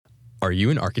Are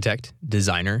you an architect,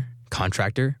 designer,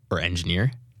 contractor, or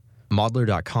engineer?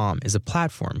 Modeler.com is a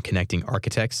platform connecting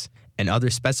architects and other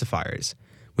specifiers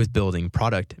with building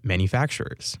product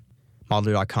manufacturers.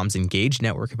 Modeler.com's engaged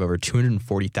network of over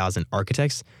 240,000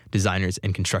 architects, designers,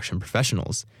 and construction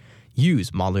professionals use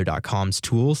Modeler.com's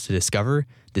tools to discover,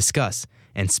 discuss,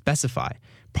 and specify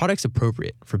products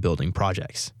appropriate for building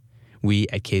projects. We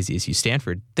at KZSU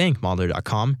Stanford thank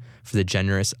Modeler.com for the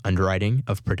generous underwriting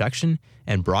of production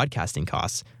and broadcasting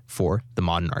costs for The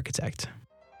Modern Architect.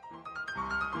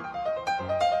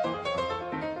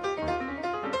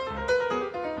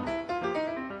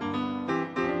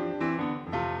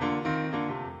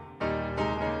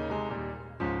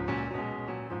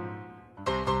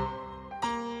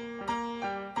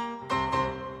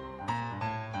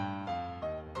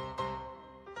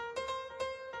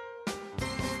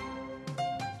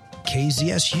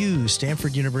 KZSU,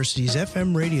 Stanford University's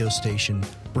FM radio station,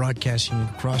 broadcasting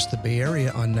across the Bay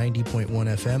Area on 90.1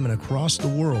 FM and across the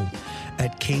world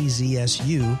at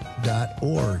kzsu.org.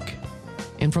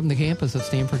 And from the campus of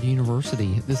Stanford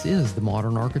University, this is the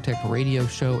Modern Architect radio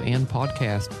show and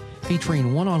podcast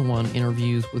featuring one-on-one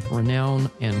interviews with renowned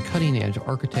and cutting-edge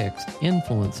architects,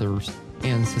 influencers,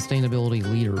 and sustainability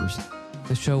leaders.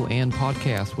 The show and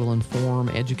podcast will inform,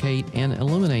 educate, and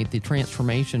illuminate the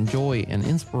transformation, joy, and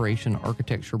inspiration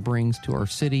architecture brings to our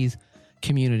cities,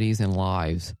 communities, and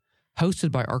lives.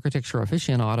 Hosted by architecture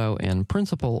aficionado and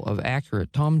principal of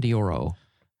Accurate, Tom Dioro.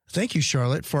 Thank you,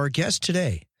 Charlotte. For our guest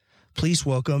today, please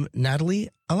welcome Natalie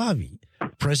Alavi,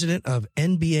 president of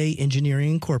NBA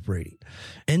Engineering Incorporated.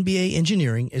 NBA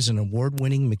Engineering is an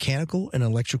award-winning mechanical and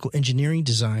electrical engineering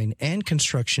design and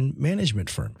construction management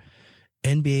firm.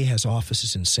 NBA has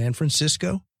offices in San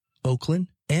Francisco, Oakland,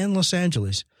 and Los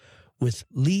Angeles, with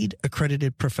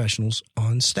LEED-accredited professionals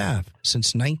on staff.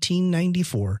 Since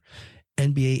 1994,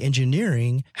 NBA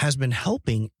Engineering has been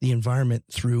helping the environment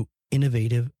through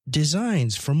innovative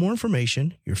designs. For more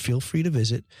information, feel free to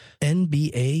visit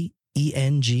nbaeng.com.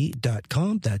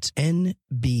 That's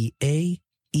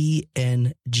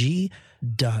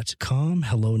nbaeng.com.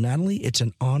 Hello, Natalie. It's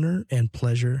an honor and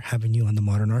pleasure having you on the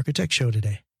Modern Architect Show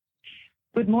today.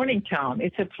 Good morning, Tom.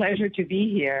 It's a pleasure to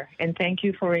be here, and thank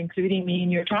you for including me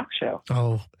in your talk show.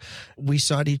 Oh, we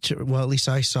sought at least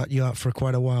I sought you out for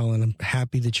quite a while, and I'm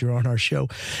happy that you're on our show.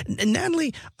 And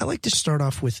Natalie, I'd like to start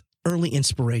off with early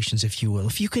inspirations, if you will.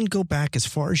 If you can go back as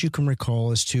far as you can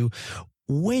recall as to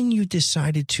when you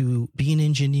decided to be an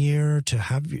engineer,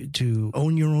 to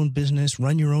own your own business,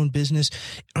 run your own business,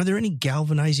 are there any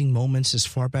galvanizing moments as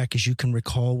far back as you can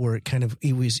recall where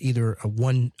it was either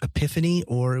one epiphany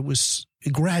or it was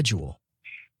gradual?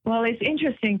 Well, it's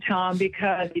interesting, Tom,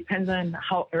 because it depends on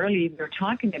how early we're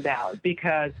talking about,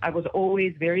 because I was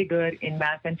always very good in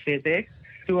math and physics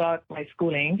throughout my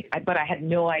schooling, but I had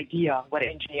no idea what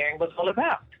engineering was all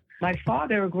about. My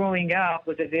father, growing up,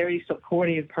 was a very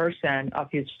supportive person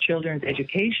of his children's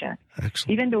education.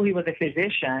 Excellent. Even though he was a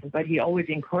physician, but he always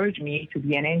encouraged me to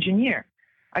be an engineer.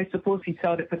 I suppose he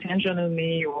saw the potential in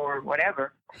me or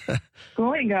whatever.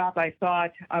 Growing up, I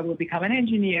thought I would become an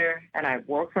engineer, and I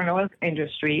worked for an oil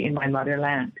industry in my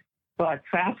motherland. But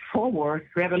fast forward,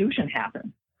 revolution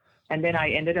happened. And then I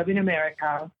ended up in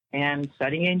America and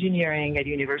studying engineering at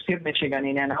University of Michigan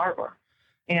in Ann Arbor.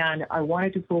 And I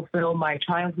wanted to fulfill my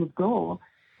childhood goal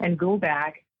and go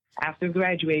back after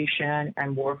graduation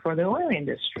and work for the oil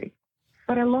industry.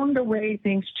 But along the way,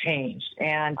 things changed.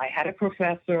 And I had a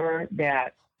professor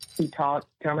that he taught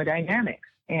thermodynamics,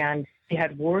 and he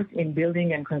had worked in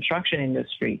building and construction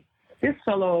industry. This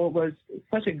fellow was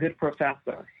such a good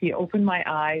professor. He opened my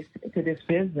eyes to this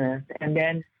business. And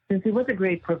then, since he was a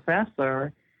great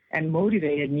professor and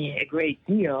motivated me a great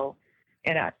deal,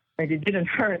 and it didn't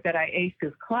hurt that I aced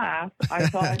his class, I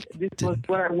thought this was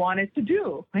what I wanted to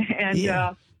do. And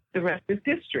the rest is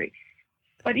history.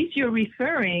 But if you're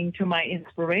referring to my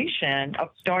inspiration of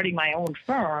starting my own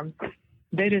firm,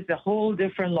 that is a whole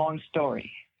different long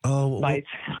story. Oh,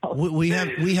 we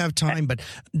have time, but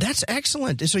that's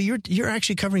excellent. So you're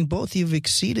actually covering both. You've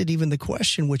exceeded even the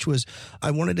question, which was I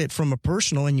wanted it from a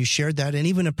personal, and you shared that, and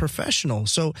even a professional.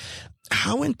 So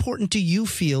how important do you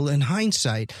feel, in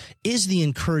hindsight, is the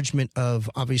encouragement of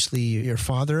obviously your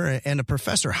father and a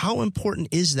professor? How important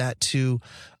is that to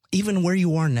even where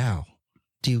you are now?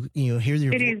 Do you hear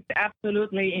your? It is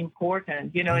absolutely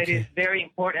important. Okay. It is very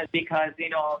important because,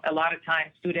 a lot of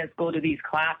times students go to these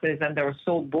classes and they're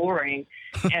so boring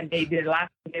and the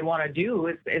last thing they want to do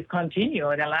is continue.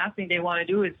 And the last thing they want to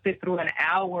do is sit through an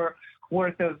hour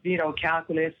worth of,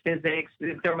 calculus, physics,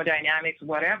 thermodynamics,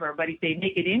 whatever. But if they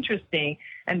make it interesting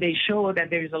and they show that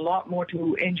there's a lot more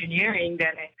to engineering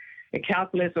than a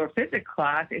calculus or physics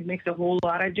class, it makes a whole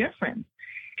lot of difference.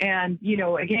 And, you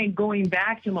know, again, going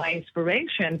back to my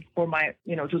inspiration for my,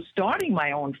 you know, to starting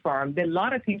my own firm, a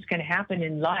lot of things can happen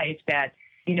in life that,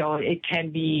 you know, it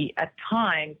can be at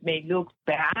times may look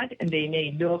bad and they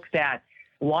may look that,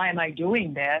 why am I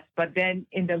doing this? But then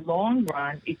in the long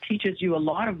run, it teaches you a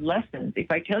lot of lessons. If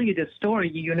I tell you the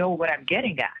story, you know what I'm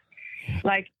getting at.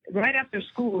 Like right after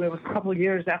school, it was a couple of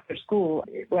years after school,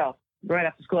 well, right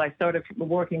after school, I started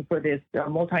working for this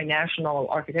multinational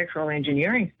architectural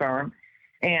engineering firm.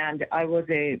 And I was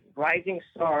a rising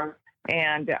star,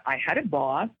 and I had a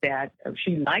boss that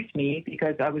she liked me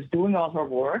because I was doing all her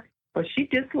work, but she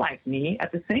disliked me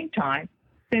at the same time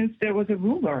since there was a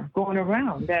rumor going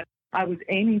around that I was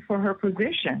aiming for her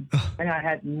position, and I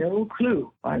had no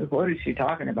clue. What is she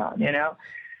talking about, you know?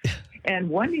 And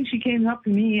one day she came up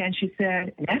to me and she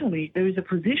said, Natalie, there is a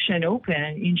position open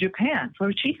in Japan for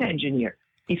a chief engineer.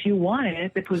 If you want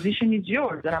it, the position is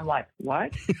yours. And I'm like,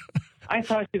 what? I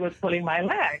thought she was pulling my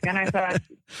leg. And I thought,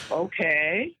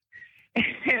 okay.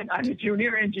 And I'm a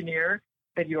junior engineer,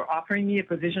 that you're offering me a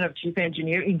position of chief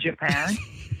engineer in Japan.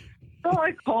 So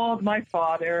I called my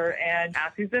father and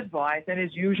asked his advice. And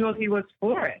as usual, he was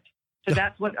for it. So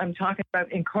that's what I'm talking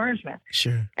about, encouragement.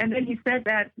 Sure. And then he said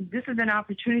that this is an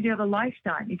opportunity of a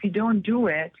lifetime. If you don't do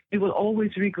it, you will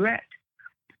always regret.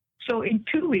 So in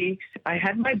 2 weeks, I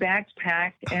had my bags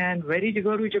packed and ready to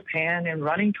go to Japan and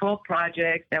running 12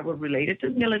 projects that were related to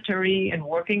military and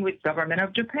working with government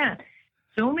of Japan.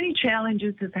 So many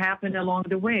challenges have happened along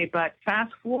the way, but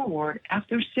fast forward,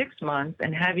 after 6 months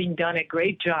and having done a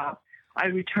great job, I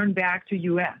returned back to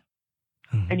U.S.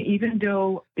 Mm-hmm. And even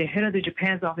though the head of the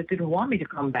Japan's office didn't want me to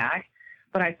come back,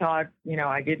 but I thought, you know,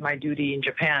 I did my duty in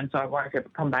Japan, so I wanted to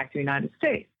come back to the United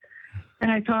States. And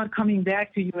I thought coming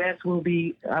back to U.S. I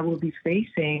will be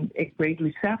facing a great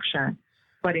reception.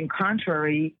 But in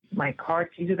contrary, my car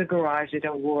key to the garage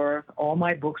didn't work. All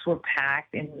my books were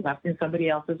packed and left in somebody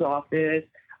else's office.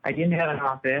 I didn't have an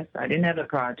office. I didn't have a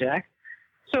project.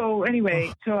 So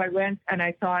anyway, so I went and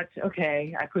I thought,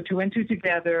 okay, I put 2 and 2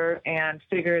 together and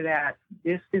figure that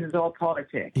this is all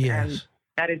politics. Yes. And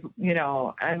that is, you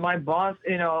know, and my boss,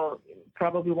 you know,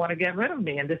 probably want to get rid of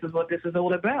me. And this is what this is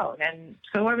all about. And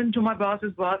so I went to my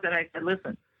boss's boss and I said,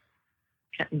 listen,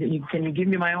 can you give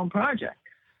me my own project?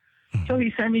 So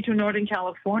he sent me to Northern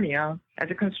California as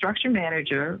a construction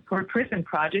manager for a prison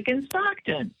project in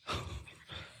Stockton.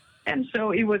 And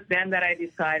so it was then that I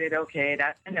decided, okay,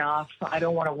 that's enough. I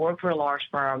don't want to work for a large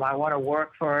firm. I want to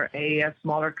work for a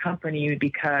smaller company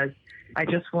because I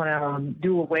just want to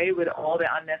do away with all the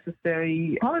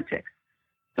unnecessary politics.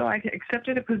 So I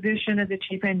accepted a position as a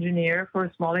chief engineer for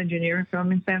a small engineering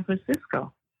firm in San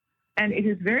Francisco. And it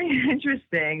is very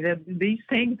interesting that these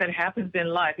things that happen in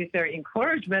life, if they're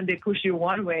encouragement, they push you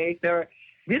one way. If they're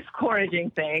discouraging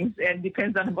things, and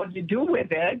depends on what you do with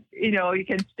it, you know, you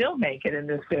can still make it in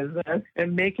this business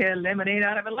and make a lemonade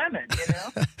out of a lemon, you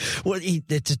know? Well,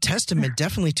 it's a testament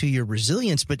definitely to your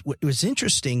resilience. But what was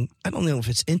interesting, I don't know if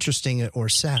it's interesting or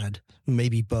sad,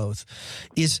 maybe both,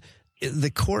 is the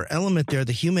core element there,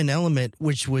 the human element,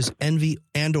 which was envy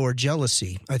and or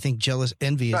jealousy. I think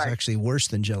envy is actually worse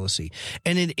than jealousy.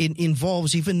 And it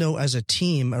involves, even though as a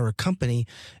team or a company,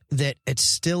 that it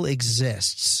still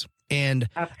exists. And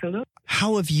absolutely,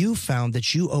 how have you found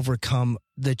that you overcome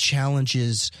the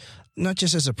challenges, not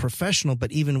just as a professional,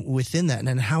 but even within that?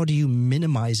 And how do you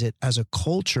minimize it as a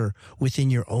culture within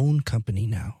your own company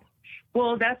now?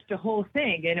 Well, that's the whole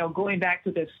thing. You know, going back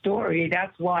to the story,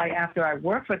 that's why after I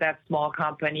worked for that small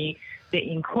company,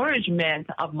 the encouragement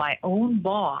of my own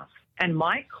boss and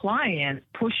my client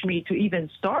pushed me to even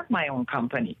start my own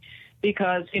company.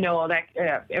 Because, you know, like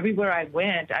everywhere I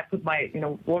went, I put my, you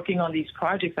know, working on these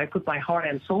projects, I put my heart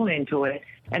and soul into it.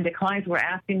 And the clients were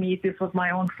asking me if this was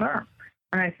my own firm.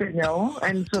 And I said, no.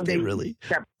 And so they really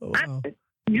planted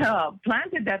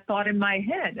that thought in my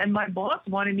head. And my boss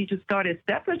wanted me to start a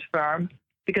separate firm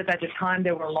because at the time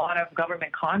there were a lot of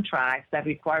government contracts that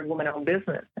required women-owned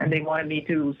business. And they wanted me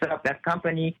to set up that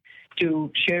company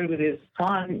to share with his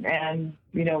son and,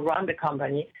 you know, run the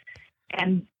company.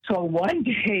 And so one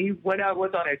day when I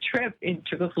was on a trip in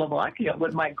Czechoslovakia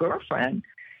with my girlfriend,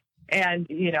 and,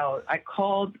 you know, I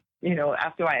called, you know,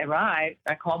 after I arrived,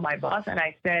 I called my boss and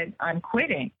I said, I'm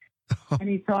quitting. And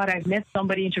he thought I'd met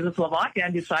somebody in Czechoslovakia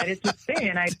and decided to stay.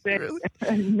 And I said,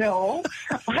 no,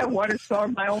 I want to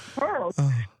start my own firm.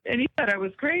 And he said I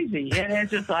was crazy. And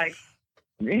it's just like,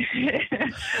 and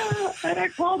I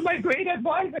called my great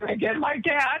advisor again, my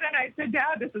dad, and I said,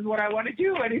 Dad, this is what I want to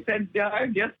do. And he said,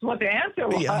 guess what the answer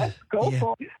was? Go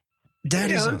for it.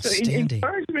 That is outstanding. So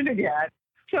encouragement again.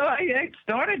 So I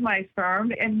started my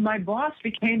firm, and my boss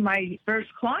became my first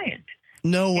client.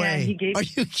 No way. And he gave, Are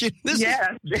you kidding? This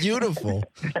is beautiful.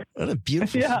 What a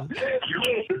beautiful yeah.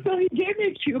 So he gave me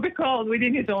a cubicle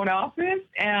within his own office,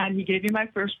 and he gave me my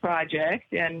first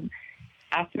project. And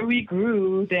after we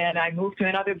grew, then I moved to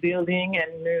another building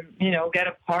and, got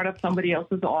a part of somebody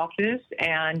else's office.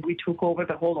 And we took over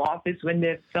the whole office when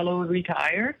the fellow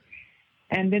retired.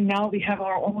 And then now we have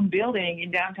our own building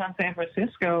in downtown San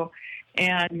Francisco.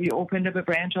 And we opened up a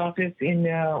branch office in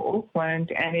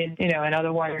Oakland and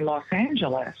another one in Los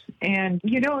Angeles. And,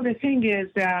 the thing is,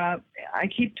 I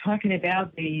keep talking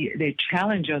about the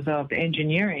challenges of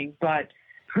engineering, but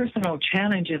personal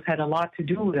challenges had a lot to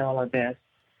do with all of this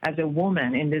as a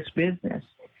woman in this business.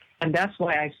 And that's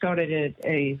why I started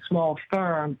a small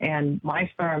firm, and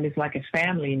my firm is like a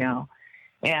family now.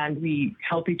 And we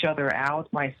help each other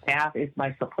out. My staff is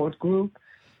my support group.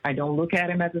 I don't look at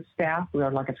them as a staff. We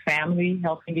are like a family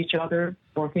helping each other,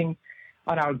 working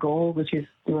on our goal, which is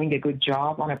doing a good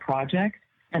job on a project.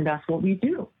 And that's what we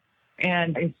do.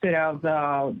 And instead of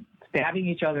stabbing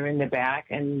each other in the back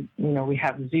and, we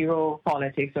have zero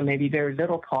politics or maybe very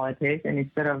little politics. And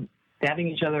instead of stabbing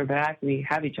each other back, we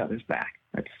have each other's back.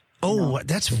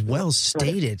 That's well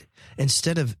stated.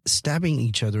 Instead of stabbing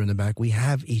each other in the back, we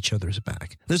have each other's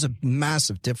back. There's a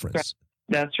massive difference.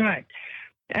 That's right.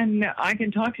 And I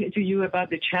can talk to you about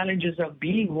the challenges of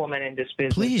being a woman in this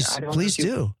business. Please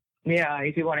do. Yeah,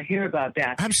 if you want to hear about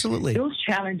that. Absolutely. Those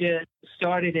challenges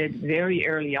started very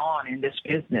early on in this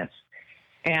business.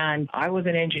 And I was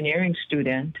an engineering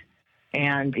student.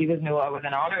 And even though I was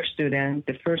an honor student,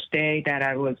 the first day that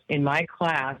I was in my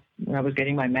class, when I was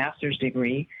getting my master's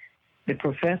degree, the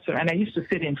professor, and I used to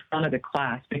sit in front of the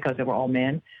class because they were all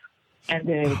men, and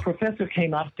the professor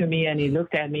came up to me and he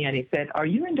looked at me and he said, "Are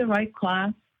you in the right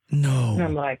class?" No. And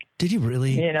I'm like, did he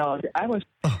really? I was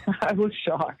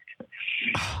shocked.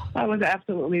 I was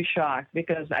absolutely shocked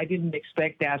because I didn't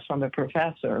expect that from a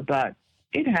professor, but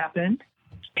it happened.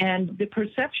 And the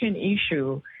perception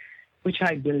issue, which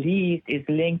I believe is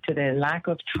linked to the lack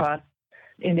of trust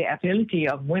in the ability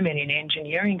of women in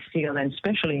engineering field, and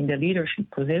especially in the leadership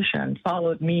position,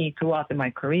 followed me throughout my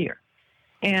career.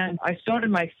 And I started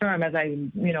my firm, as I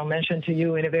mentioned to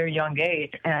you, in a very young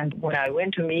age. And when I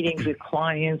went to meetings with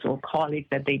clients or colleagues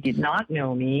that they did not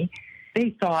know me,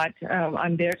 they thought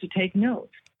I'm there to take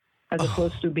notes, as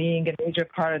opposed to being a major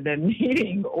part of the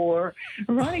meeting or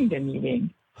running the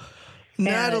meeting.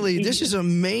 Natalie, this is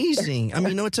amazing. I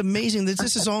mean, it's amazing that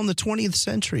this is all in the 20th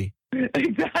century.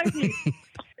 Exactly.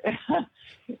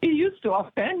 It used to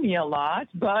offend me a lot,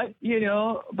 but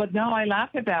now I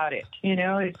laugh about it.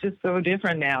 It's just so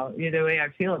different now, the way I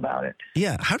feel about it.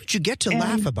 Yeah. How did you get to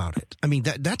laugh about it? I mean,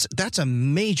 that's a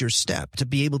major step to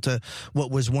be able to,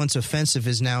 what was once offensive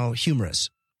is now humorous.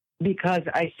 Because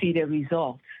I see the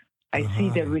results. I see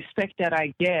the respect that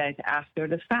I get after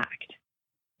the fact.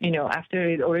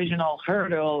 After the original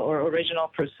hurdle or original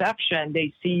perception,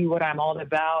 they see what I'm all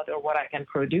about or what I can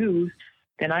produce,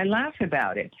 then I laugh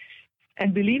about it.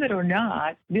 And believe it or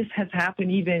not, this has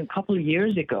happened even a couple of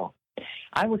years ago.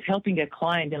 I was helping a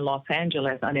client in Los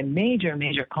Angeles on a major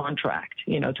contract,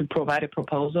 to provide a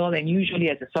proposal. And usually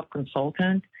as a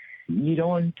subconsultant, you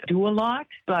don't do a lot.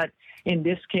 But in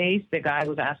this case, the guy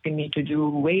was asking me to do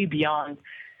way beyond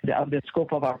the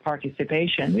scope of our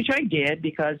participation, which I did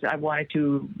because I wanted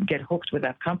to get hooked with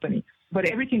that company. But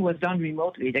everything was done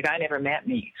remotely. The guy never met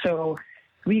me. So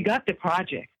we got the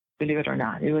project, believe it or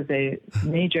not. It was a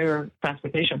major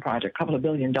transportation project, $2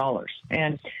 billion.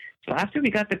 And so after we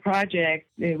got the project,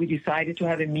 we decided to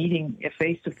have a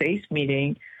face-to-face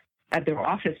meeting at their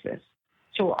offices.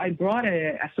 So I brought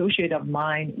an associate of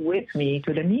mine with me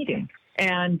to the meeting.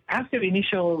 And after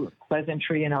initial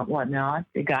pleasantry and whatnot,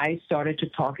 the guy started to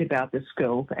talk about the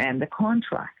scope and the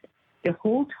contract. The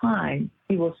whole time,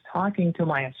 he was talking to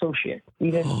my associate,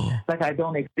 even like I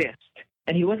don't exist.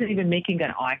 And he wasn't even making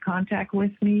an eye contact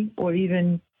with me or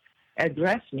even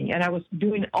address me. And I was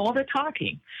doing all the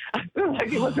talking. I feel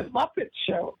like it was a Muppet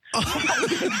show.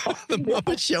 The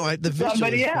Muppet show, the visual.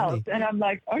 Somebody else. And I'm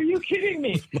like, are you kidding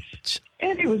me?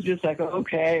 And he was just like,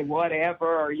 okay,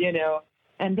 whatever,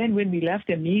 And then when we left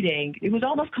the meeting, it was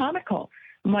almost comical.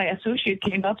 My associate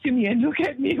came up to me and looked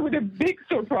at me with a big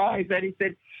surprise. And he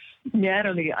said,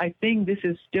 "Natalie, I think this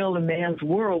is still a man's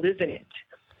world, isn't it?"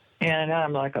 And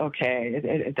I'm like, okay,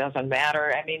 it doesn't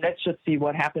matter. I mean, let's just see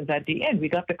what happens at the end. We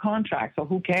got the contract, so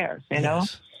who cares,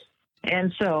 Yes.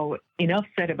 And so enough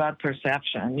said about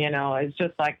perception, It's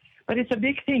just like, but it's a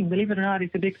big thing. Believe it or not,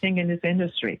 it's a big thing in this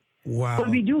industry. Wow. But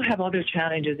we do have other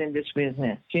challenges in this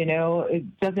business. You know,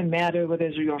 it doesn't matter whether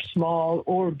you're small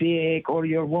or big or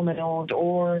you're woman-owned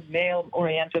or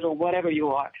male-oriented or whatever you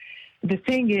are. The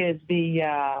thing is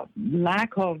the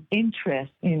lack of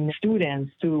interest in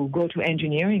students to go to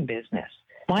engineering business.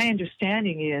 My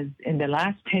understanding is in the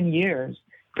last 10 years,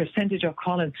 percentage of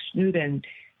college students,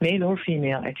 male or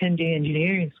female, attending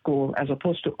engineering school as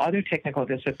opposed to other technical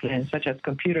disciplines such as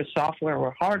computer software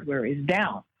or hardware is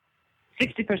down.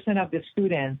 60% of the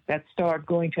students that start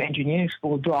going to engineering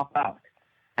school drop out,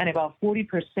 and about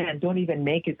 40% don't even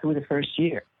make it through the first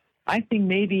year. I think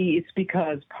maybe it's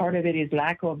because part of it is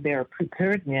lack of their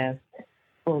preparedness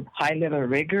for high-level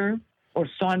rigor, or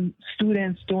some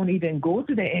students don't even go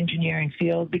to the engineering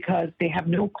field because they have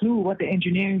no clue what the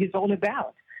engineering is all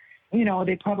about. You know,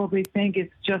 they probably think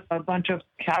it's just a bunch of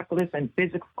calculus and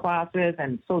physics classes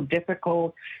and so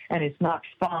difficult, and it's not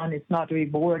fun, it's not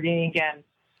rewarding, and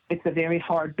it's a very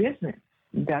hard business.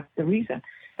 That's the reason.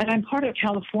 And I'm part of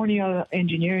California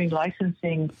Engineering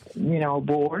Licensing,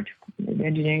 Board,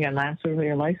 Engineering and Land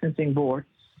Surveyor Licensing Board.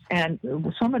 And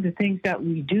some of the things that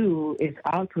we do is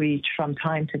outreach from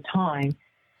time to time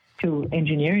to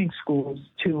engineering schools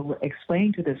to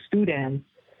explain to the students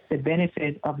the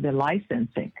benefit of the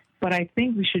licensing. But I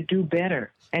think we should do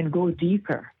better and go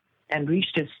deeper and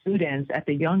reach the students at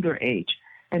the younger age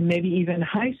and maybe even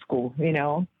high school,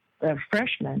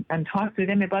 freshmen, and talk to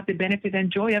them about the benefit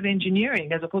and joy of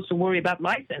engineering as opposed to worry about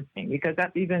licensing, because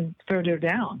that's even further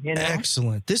down.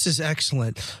 Excellent. This is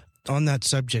excellent. On that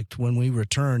subject, when we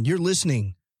return, you're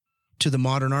listening to The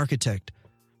Modern Architect,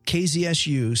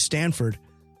 KZSU Stanford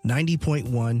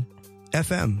 90.1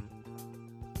 FM.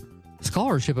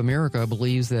 Scholarship America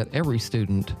believes that every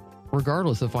student,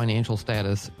 regardless of financial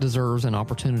status, deserves an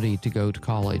opportunity to go to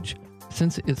college.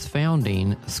 Since its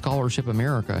founding, Scholarship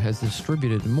America has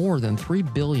distributed more than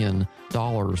 $3 billion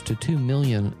to 2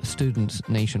 million students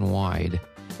nationwide.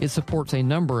 It supports a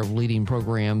number of leading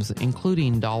programs,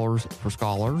 including Dollars for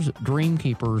Scholars, Dream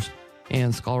Keepers,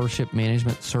 and Scholarship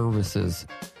Management Services.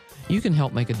 You can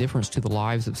help make a difference to the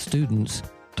lives of students.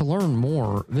 To learn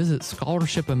more, visit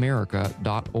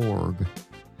scholarshipamerica.org.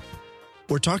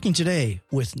 We're talking today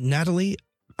with Natalie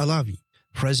Alavi,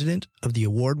 president of the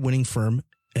award-winning firm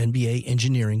NBA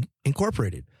Engineering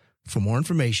Incorporated. For more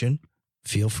information,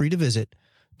 feel free to visit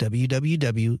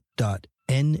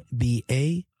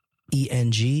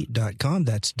www.nbaeng.com.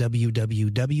 That's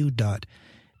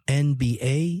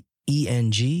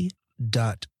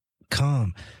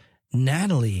www.nbaeng.com.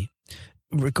 Natalie,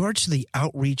 in regards to the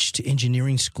outreach to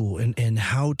engineering school and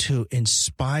how to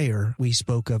inspire, we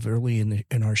spoke of early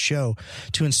in our show,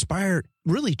 to inspire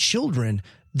really children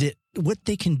that what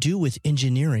they can do with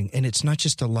engineering. And it's not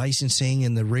just the licensing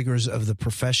and the rigors of the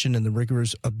profession and the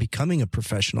rigors of becoming a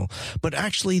professional, but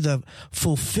actually the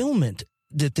fulfillment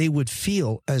that they would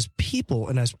feel as people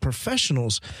and as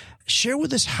professionals. Share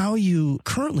with us how you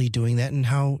currently doing that and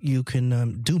how you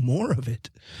can do more of it.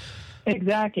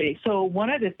 Exactly. So one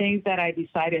of the things that I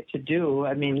decided to do,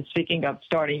 speaking of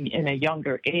starting in a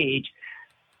younger age,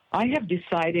 I have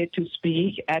decided to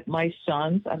speak at my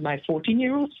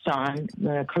 14-year-old son's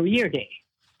career day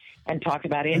and talk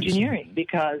about engineering,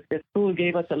 because the school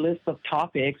gave us a list of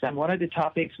topics, and one of the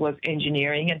topics was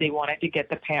engineering, and they wanted to get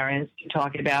the parents to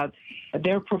talk about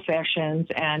their professions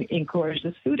and encourage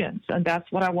the students. And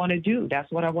that's what I want to do. That's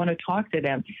what I want to talk to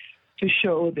them, to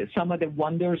show that some of the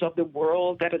wonders of the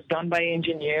world that is done by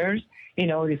engineers,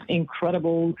 these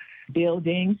incredible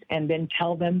buildings, and then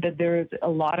tell them that there's a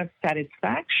lot of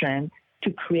satisfaction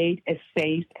to create a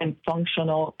safe and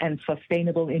functional and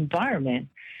sustainable environment,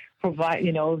 provide,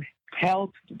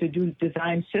 help to do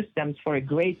design systems for a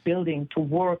great building to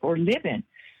work or live in,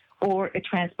 or a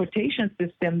transportation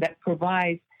system that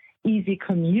provides easy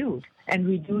commute and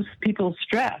reduce people's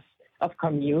stress of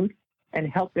commute and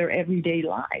help their everyday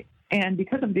life. And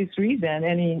because of this reason,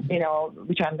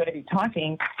 which I'm going to be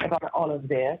talking about all of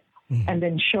this, and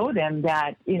then show them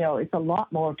that, it's a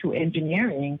lot more to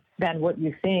engineering than what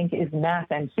you think is math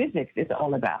and physics is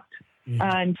all about.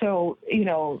 And so,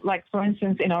 like, for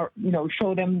instance,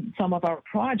 show them some of our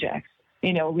projects.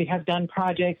 We have done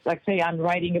projects, like, say, I'm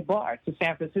riding a BART to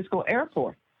San Francisco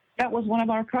Airport. That was one of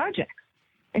our projects.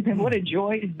 And then what a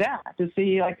joy is that, to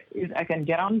see, like, I can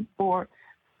get on board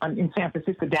in San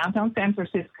Francisco, downtown San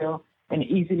Francisco, and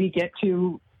easily get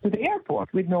to the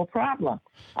airport with no problem.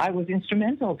 I was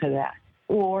instrumental to that.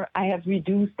 Or I have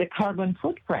reduced the carbon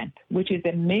footprint, which is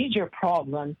a major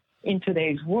problem in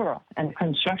today's world. And the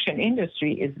construction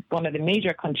industry is one of the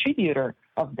major contributors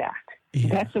of that. Yeah.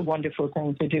 That's a wonderful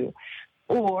thing to do.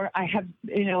 Or I have,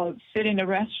 sit in a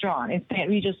restaurant in St.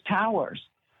 Regis Towers.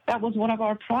 that was one of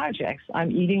our projects.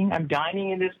 I'm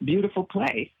dining in this beautiful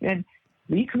place, and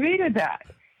we created that.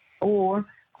 Or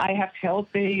I have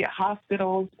helped the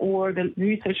hospitals or the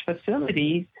research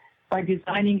facilities by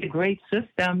designing a great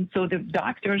system so the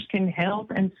doctors can help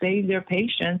and save their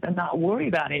patients and not worry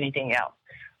about anything else,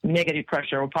 negative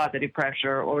pressure or positive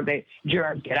pressure, or the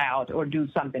germs get out or do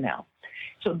something else.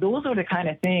 So those are the kind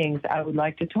of things I would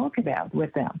like to talk about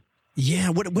with them. Yeah,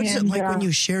 what is it like when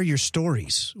you share your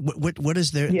stories? What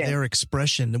is their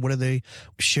expression? What do they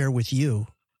share with you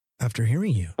after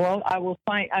hearing you? Well, I will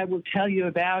tell you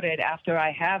about it after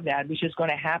I have that, which is going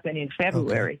to happen in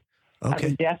February. Okay. I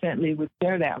would definitely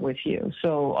share that with you.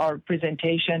 So our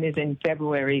presentation is in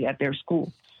February at their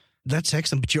school. That's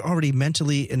excellent, but you're already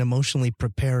mentally and emotionally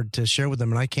prepared to share with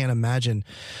them, and I can't imagine.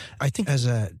 I think as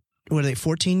what are they,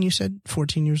 14, you said?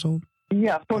 14 years old?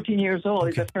 Yeah, 14 years old.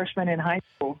 Okay. He's a freshman in high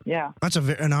school. Yeah. That's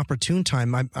an opportune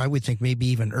time. I would think maybe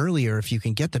even earlier if you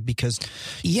can get that because,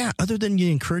 other than the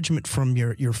encouragement from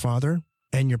your father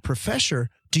and your professor,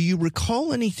 do you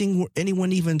recall anything where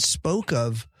anyone even spoke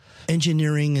of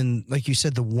engineering and, like you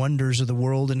said, the wonders of the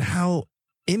world and how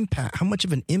much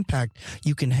of an impact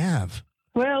you can have?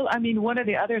 Well, I mean, one of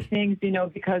the other things,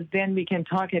 because then we can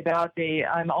talk about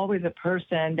I'm always a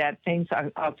person that thinks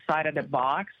outside of the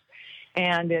box.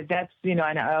 And that's, and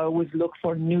I always look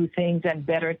for new things and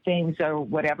better things or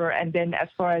whatever. And then as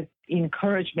far as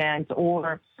encouragement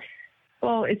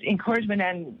it's encouragement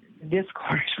and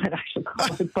discouragement, I should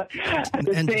call it, but at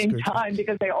the same time,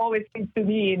 because they always seem to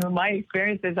me, my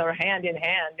experiences are hand in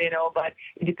hand, but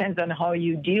it depends on how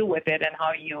you deal with it and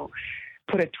how you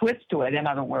put a twist to it, in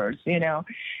other words, Sure.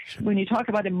 When you talk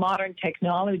about the modern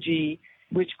technology,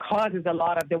 which causes a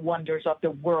lot of the wonders of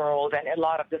the world and a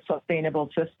lot of the sustainable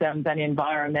systems and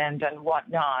environment and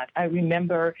whatnot. I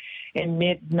remember in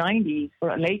mid-'90s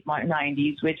or late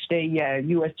 90s, which the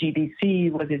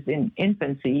USGBC was in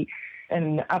infancy,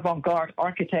 and avant-garde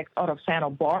architects out of Santa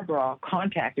Barbara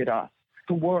contacted us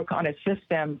to work on a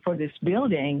system for this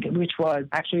building, which was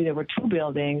actually there were two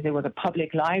buildings. There was a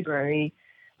public library,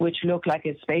 which looked like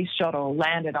a space shuttle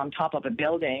landed on top of a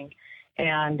building.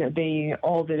 And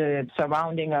all the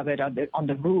surrounding of it on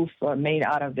the roof were made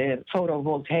out of the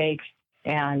photovoltaic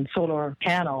and solar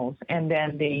panels. And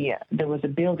then there was a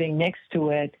building next to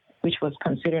it, which was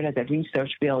considered as a research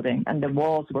building. And the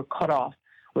walls were cut off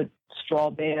with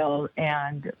straw bale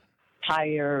and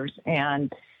tires.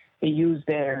 And they used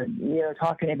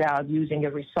talking about using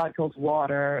a recycled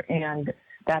water and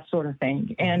that sort of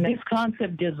thing. And this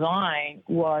concept design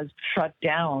was shut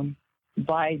down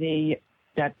by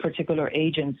that particular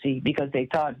agency because they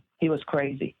thought he was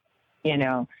crazy,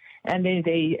 and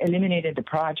they eliminated the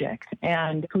project.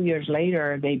 And 2 years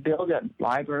later, they built a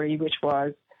library, which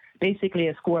was basically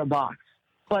a square box.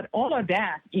 But all of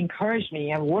that encouraged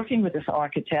me, and working with this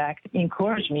architect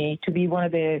encouraged me to be one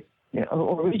of the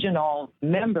original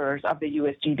members of the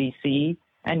USGBC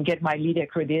and get my LEED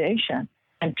accreditation.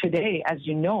 And today, as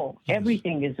you know,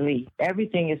 everything is LEED.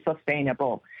 Everything is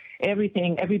sustainable.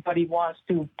 Everybody wants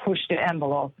to push the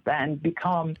envelope and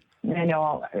become,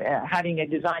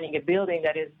 designing a building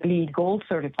that is LEED Gold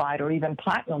certified or even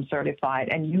Platinum certified,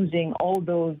 and using all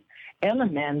those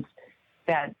elements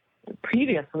that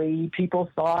previously people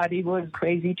thought it was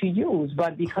crazy to use.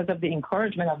 But because of the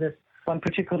encouragement of this one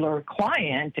particular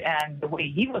client and the way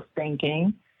he was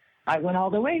thinking, I went all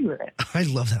the way with it. I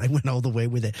love that. I went all the way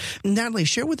with it. Natalie,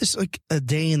 share with us like a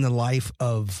day in the life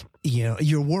of,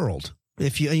 your world.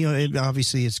 If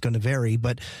obviously it's going to vary,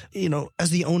 but as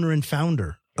the owner and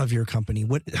founder of your company,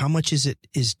 how much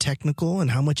is technical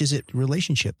and how much is it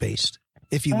relationship based?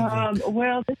 If you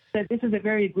well, this is a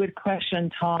very good question,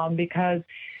 Tom, because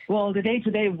the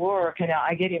day-to-day work,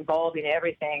 I get involved in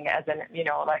everything. As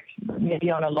like maybe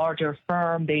on a larger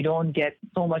firm, they don't get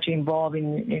so much involved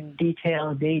in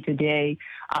detailed day-to-day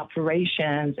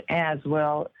operations as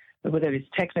well, whether it's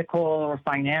technical or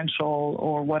financial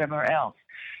or whatever else.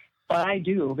 But I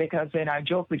do, because when I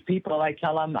joke with people, I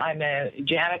tell them I'm a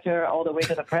janitor all the way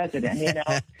to the president,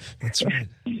 That's right.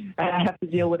 I have to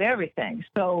deal with everything.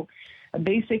 So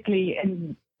basically,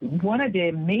 and one of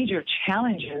the major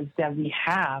challenges that we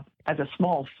have as a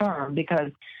small firm,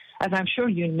 because as I'm sure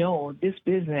you know, this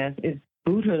business is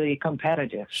brutally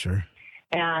competitive. Sure.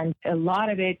 And a lot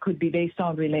of it could be based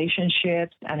on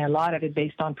relationships and a lot of it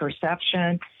based on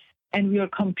perception. And we are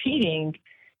competing.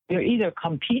 They're either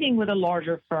competing with a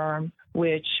larger firm,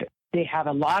 which they have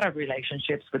a lot of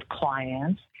relationships with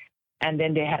clients, and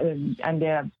then they have,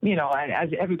 as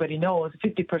everybody knows,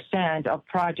 50% of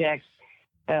projects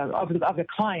of the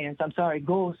clients,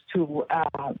 goes to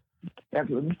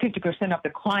 50% of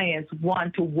the clients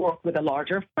want to work with a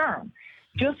larger firm.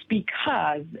 just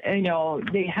because,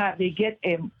 they get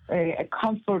a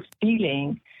comfort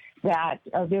feeling that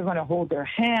they're going to hold their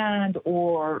hand,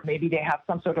 or maybe they have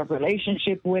some sort of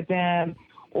relationship with them,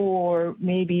 or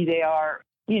maybe they are,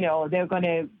 they're going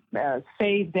to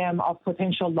save them of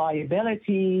potential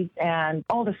liabilities and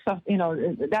all the stuff,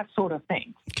 that sort of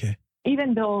thing. Okay.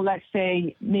 Even though, let's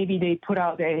say, maybe they put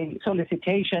out a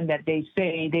solicitation that they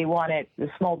say they wanted the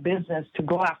small business to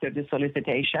go after the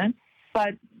solicitation,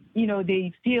 but,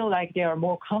 they feel like they are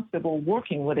more comfortable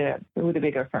working with a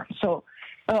bigger firm. So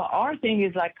our thing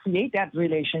is like create that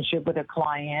relationship with a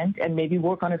client and maybe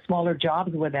work on a smaller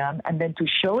jobs with them, and then to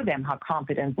show them how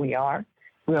confident we are.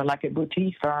 We are like a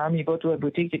boutique firm. You go to a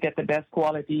boutique to get the best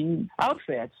quality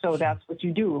outfit. So that's what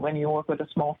you do when you work with a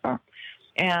small firm.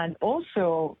 And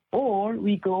also, or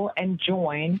we go and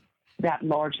join that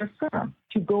larger firm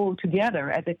to go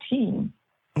together as a team,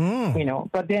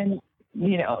 but then,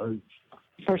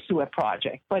 pursue a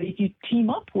project. But if you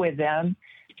team up with them,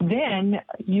 then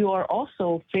you are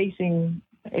also facing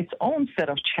its own set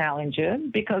of challenges,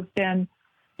 because then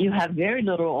you have very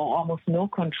little or almost no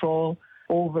control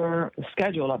over the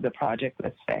schedule of the project,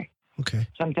 let's say. Okay.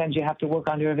 Sometimes you have to work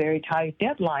under a very tight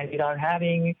deadline without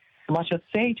having much of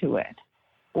say to it,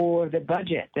 or the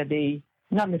budget that they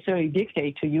not necessarily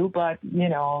dictate to you, but,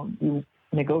 you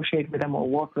negotiate with them or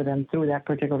work with them through that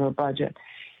particular budget.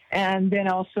 And then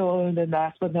also, the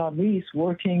last but not least,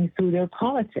 working through their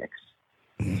politics.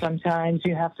 Sometimes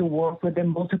you have to work with the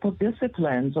multiple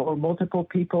disciplines or multiple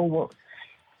people,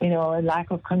 a lack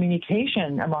of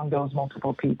communication among those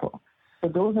multiple people. So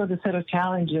those are the set of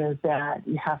challenges that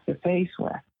you have to face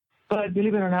with. But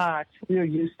believe it or not, we're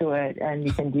used to it and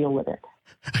we can deal with it.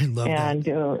 I love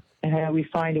that. And we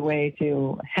find a way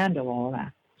to handle all of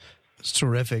that. It's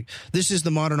terrific. This is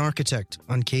The Modern Architect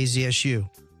on KZSU,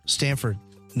 Stanford,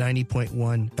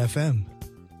 90.1 FM.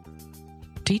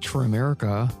 Teach for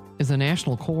America is a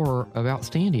national core of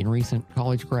outstanding recent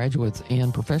college graduates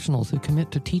and professionals who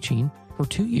commit to teaching for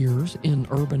 2 years in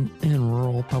urban and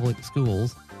rural public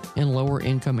schools in lower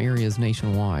income areas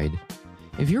nationwide.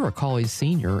 If you're a college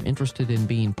senior interested in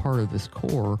being part of this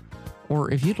core, or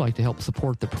if you'd like to help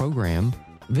support the program,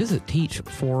 visit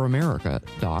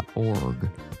teachforamerica.org.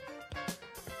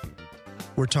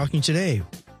 We're talking today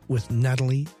with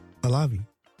Natalie Alavi,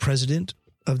 president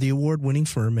of the award-winning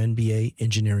firm NBA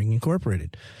Engineering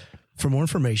Incorporated. For more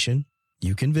information,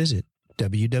 you can visit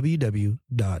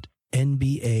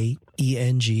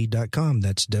www.nbaeng.com.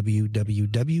 That's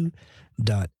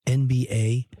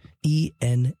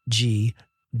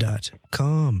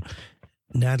www.nbaeng.com.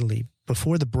 Natalie,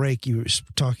 before the break, you were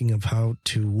talking of how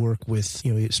to work with,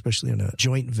 especially in a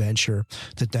joint venture,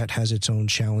 that has its own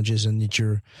challenges, and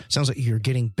that sounds like you're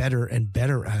getting better and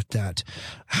better at that.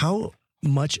 How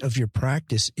much of your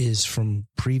practice is from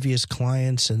previous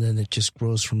clients, and then it just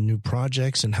grows from new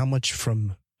projects, and how much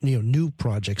from new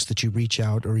projects that you reach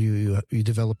out or you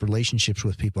develop relationships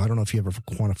with people? I don't know if you ever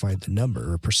quantified the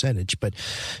number or percentage, but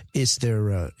is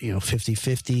there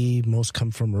 50-50? Most come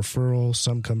from referrals,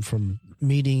 some come from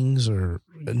meetings or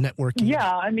networking?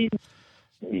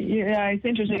 Yeah, it's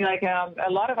interesting. Like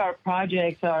a lot of our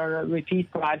projects are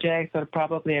repeat projects, or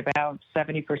probably about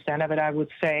 70% of it, I would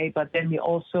say. But then we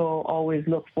also always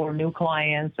look for new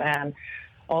clients and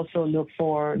also look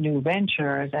for new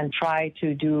ventures and try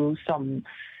to do some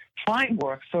prime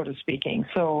work, so to speaking.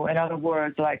 So in other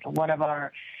words, like one of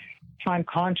our prime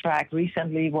contract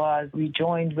recently was we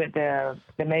joined with the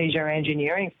major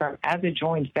engineering firm as a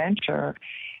joint venture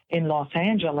in Los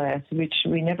Angeles, which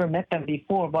we never met them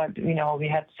before, but, we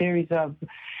had series of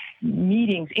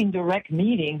meetings, indirect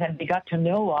meetings, and they got to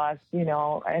know us,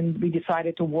 and we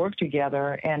decided to work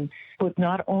together and put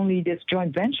not only this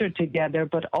joint venture together,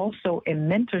 but also a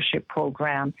mentorship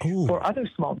program for other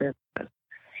small businesses.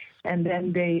 And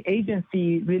then the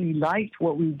agency really liked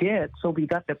what we did, so we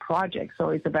got the project. So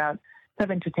it's about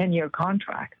 7 to 10 year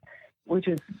contract, which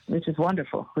is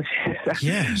wonderful.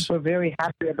 Yes. We're very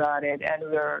happy about it, and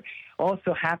we're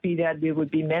also happy that we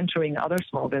would be mentoring other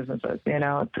small businesses,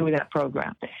 through that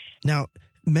program. Now,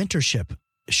 mentorship.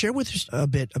 Share with us a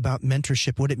bit about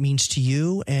mentorship, what it means to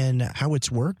you and how it's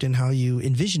worked and how you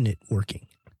envision it working.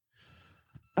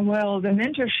 Well, the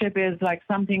mentorship is like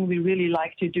something we really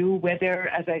like to do, whether,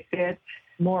 as I said,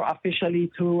 more officially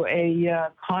through a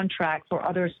contract for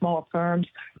other small firms.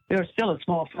 They're still a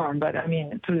small firm, but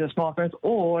through the small firms,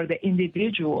 or the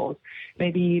individuals,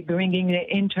 maybe bringing the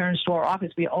interns to our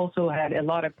office. We also had a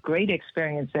lot of great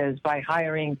experiences by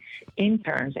hiring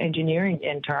interns, engineering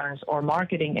interns or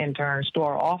marketing interns to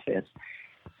our office.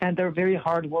 And they're very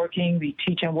hardworking. We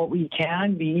teach them what we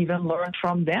can. We even learn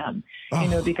from them,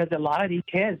 because a lot of these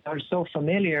kids are so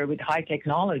familiar with high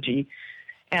technology.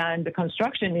 And the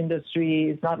construction industry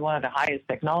is not one of the highest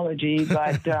technology,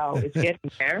 but it's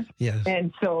getting there. Yes.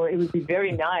 And so it would be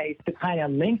very nice to kind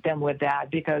of link them with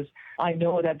that, because I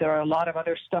know that there are a lot of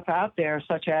other stuff out there,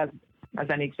 such as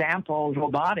an example,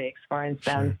 robotics, for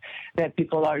instance, that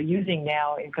people are using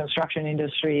now in construction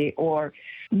industry. Or,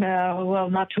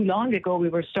 not too long ago, we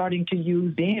were starting to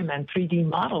use BIM and 3D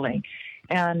modeling.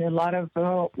 And a lot of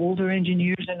older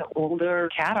engineers and older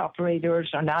CAD operators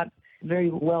are not very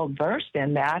well versed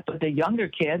in that, but the younger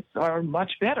kids are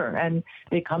much better. And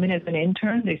they come in as an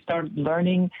intern, they start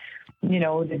learning,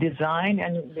 the design,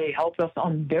 and they help us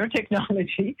on their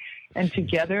technology. And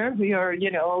together we are,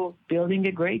 building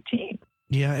a great team.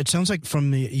 Yeah, it sounds like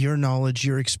from your knowledge,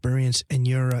 your experience, and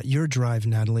your drive,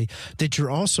 Natalie, that you're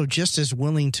also just as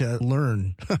willing to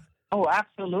learn. Oh,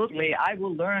 absolutely. I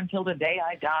will learn till the day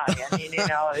I die. I mean,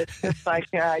 it's just like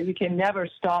you can never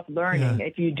stop learning. Yeah.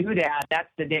 If you do that, that's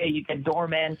the day you get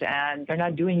dormant and you're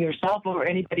not doing yourself or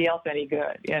anybody else any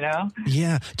good,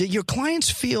 Yeah. Do your clients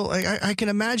feel, I can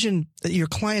imagine that your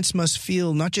clients must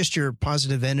feel not just your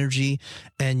positive energy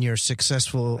and your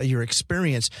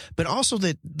experience, but also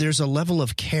that there's a level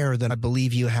of care that I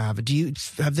believe you have.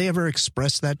 Have they ever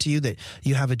expressed that to you, that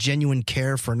you have a genuine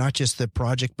care for not just the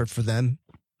project, but for them?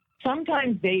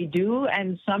 Sometimes they do,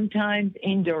 and sometimes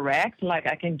indirect. Like,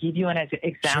 I can give you an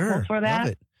example for that. Love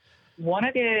it. One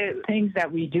of the things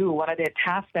that we do, one of the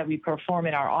tasks that we perform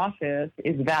in our office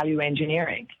is value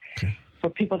engineering. Okay. For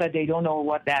people that they don't know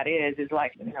what that is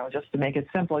like, just to make it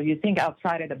simple, you think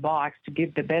outside of the box to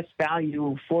give the best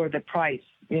value for the price,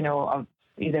 of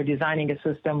either designing a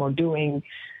system or doing,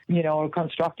 or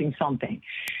constructing something,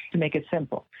 to make it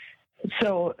simple.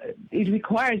 So it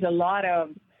requires a lot of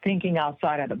thinking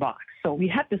outside of the box. So we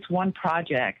had this one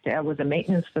project that was a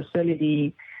maintenance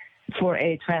facility for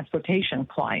a transportation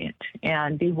client,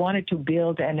 and they wanted to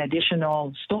build an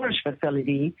additional storage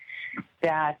facility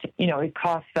that, it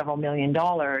cost several $1 million,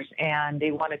 and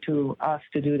they wanted us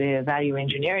to do the value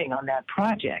engineering on that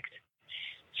project.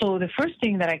 So the first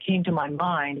thing that came to my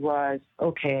mind was,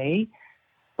 okay,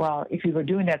 well, if we were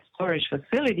doing that storage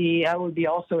facility, that would be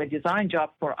also a design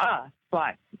job for us,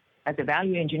 but as a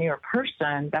value engineer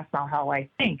person, that's not how I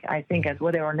think. I think as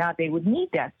whether or not they would need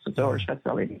that storage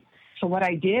facility. So what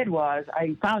I did was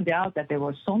I found out that there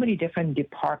were so many different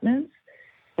departments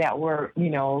that were,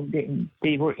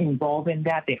 they were involved in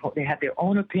that. They had their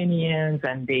own opinions,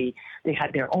 and they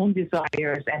had their own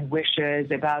desires and wishes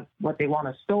about what they want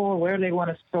to store, where they want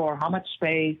to store, how much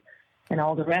space, and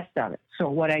all the rest of it.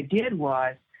 So what I did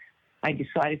was I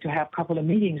decided to have a couple of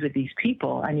meetings with these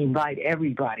people and invite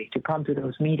everybody to come to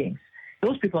those meetings.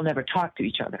 Those people never talked to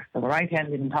each other. The right hand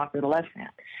didn't talk to the left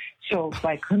hand. So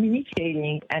by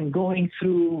communicating and going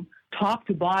through top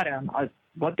to bottom of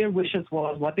what their wishes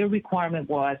was, what their requirement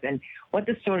was, and what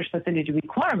the storage facility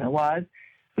requirement was,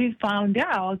 we found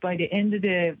out by the end of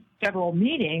the several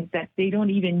meetings that they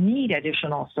don't even need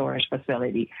additional storage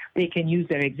facility. They can use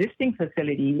their existing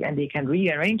facility, and they can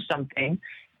rearrange something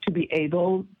to be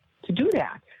able to do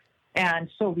that. And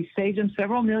so we saved them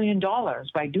several $1 million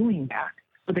by doing that.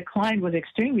 So the client was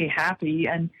extremely happy,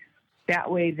 and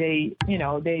that way they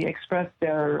expressed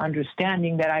their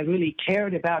understanding that I really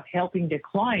cared about helping the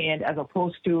client as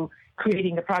opposed to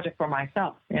creating the project for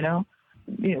myself,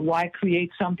 why create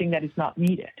something that is not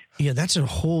needed? Yeah, that's a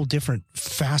whole different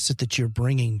facet that you're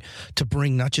bringing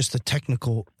not just the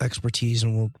technical expertise,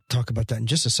 and we'll talk about that in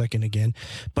just a second again,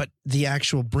 but the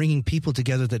actual bringing people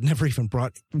together that never even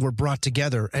were brought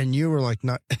together, and you were like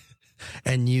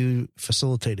and you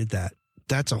facilitated that.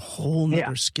 That's a whole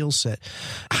nother skill set.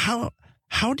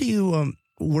 How do you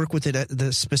work with it,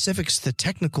 the specifics, the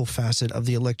technical facet of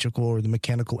the electrical or the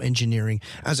mechanical engineering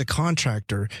as a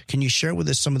contractor? Can you share with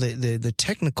us some of the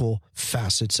technical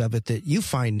facets of it that you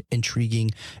find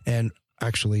intriguing and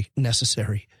actually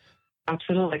necessary?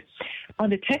 Absolutely. On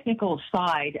the technical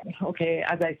side, okay,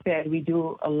 as I said, we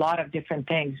do a lot of different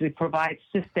things. We provide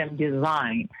system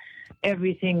design.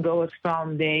 Everything goes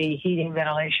from the heating,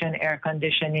 ventilation, air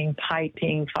conditioning,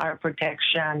 piping, fire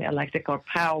protection, electrical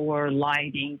power,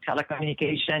 lighting,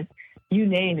 telecommunication, you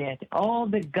name it. All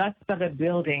the guts of a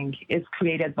building is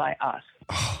created by us.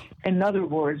 In other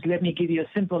words, let me give you a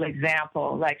simple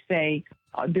example. Like, say,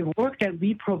 the work that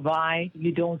we provide,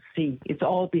 you don't see. It's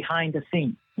all behind the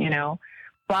scenes,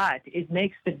 but it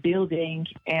makes the building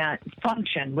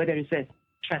function, whether it's a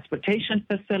transportation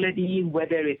facility,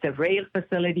 whether it's a rail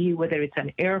facility, whether it's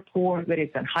an airport, whether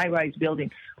it's a high-rise building.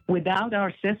 Without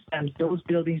our systems, those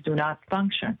buildings do not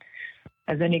function.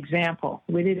 As an example,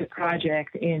 we did a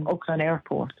project in Oakland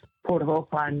Airport, Port of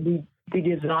Oakland. We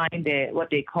designed what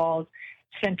they called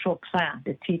Central Plant,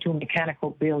 the T2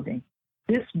 mechanical building.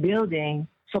 This building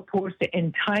supports the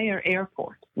entire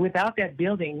airport. Without that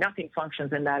building, nothing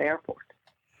functions in that airport.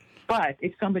 But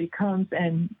if somebody comes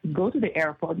and go to the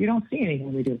airport, you don't see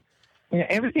anything we do.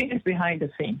 Everything is behind the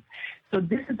scene. So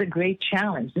this is a great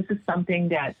challenge. This is something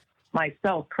that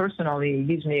myself personally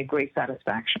gives me a great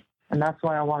satisfaction. And that's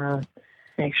why I want to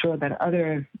make sure that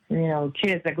other,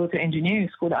 kids that go to engineering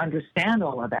school understand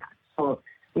all of that. So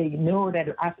they know that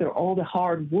after all the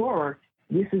hard work,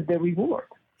 this is the reward.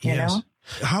 Yes. You know?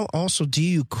 How also do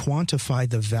you quantify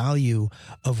the value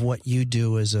of what you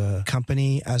do as a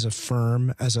company, as a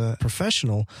firm, as a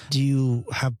professional? Do you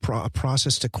have a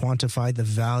process to quantify the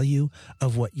value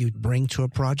of what you bring to a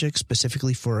project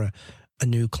specifically for a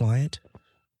new client?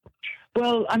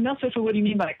 Well, I'm not so sure what you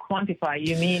mean by quantify.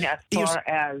 You mean as far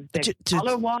as the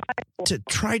color-wise? To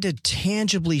try to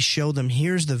tangibly show them,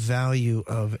 here's the value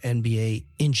of NBA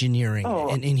engineering,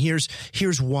 and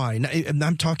here's why. And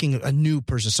I'm talking a new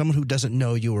person, someone who doesn't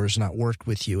know you or has not worked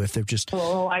with you. If they're just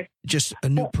a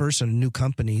new person, a new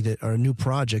company or a new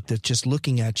project that's just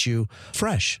looking at you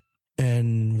fresh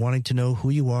and wanting to know who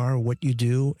you are, what you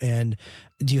do, and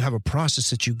do you have a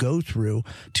process that you go through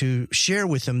to share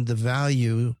with them the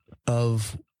value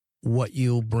of what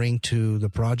you'll bring to the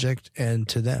project and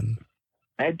to them?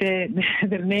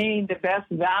 The best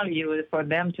value is for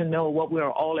them to know what we're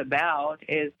all about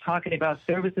is talking about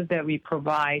services that we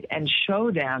provide and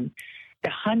show them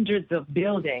the hundreds of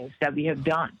buildings that we have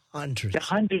done. The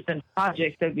hundreds of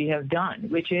projects that we have done,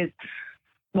 which is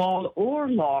small or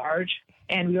large,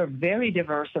 and we are very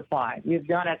diversified. We've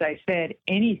done, as I said,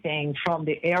 anything from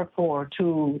the airport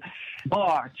to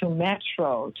bar, to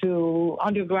metro, to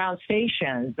underground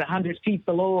stations, 100 feet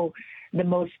below the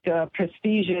most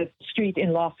prestigious street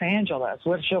in Los Angeles,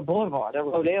 Wilshire Boulevard, the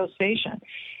Rodeo Station,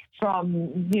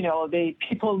 from, the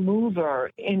people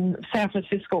mover in San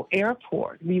Francisco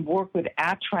Airport. We work with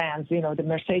Atrans, the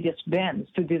Mercedes-Benz,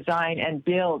 to design and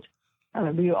build.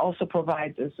 We also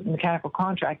provide this mechanical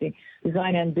contracting,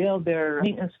 design and build their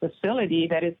maintenance facility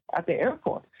that is at the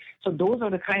airport. So those are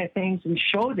the kind of things we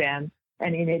show them.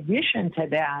 And in addition to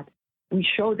that, we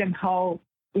show them how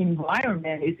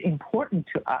environment is important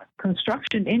to us.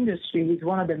 Construction industry is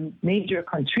one of the major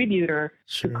contributors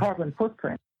to carbon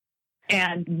footprint.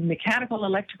 And mechanical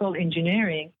electrical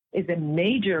engineering is a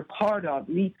major part of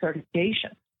LEED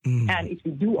certification. And if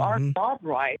we do our job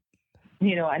right,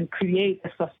 and create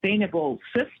a sustainable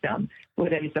system,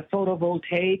 whether it's a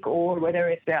photovoltaic or whether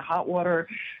it's a hot water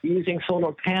using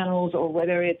solar panels or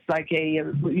whether it's like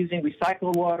using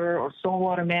recycled water or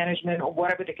stormwater management or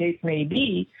whatever the case may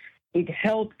be, it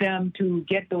helps them to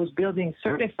get those buildings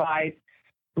certified,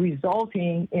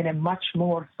 resulting in a much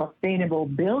more sustainable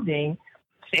building,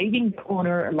 saving the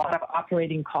owner a lot of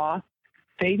operating costs,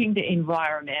 saving the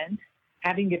environment,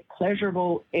 having a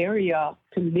pleasurable area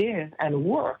to live and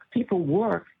work. People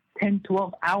work 10,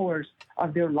 12 hours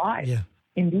of their lives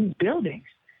in these buildings.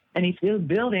 And if this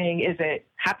building is a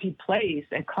happy place,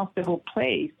 a comfortable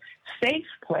place, safe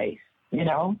place,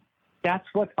 that's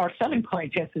what our selling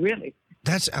point is, really.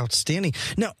 That's outstanding.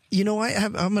 Now,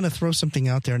 I'm going to throw something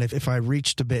out there, and if I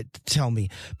reached a bit, tell me.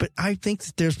 But I think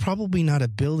that there's probably not a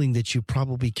building that you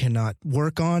probably cannot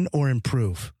work on or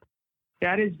improve.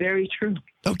 That is very true.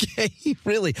 Okay,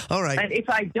 really? All right. And if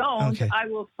I don't, I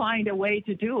will find a way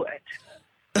to do it.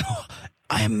 Oh,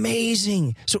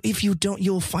 amazing. So if you don't,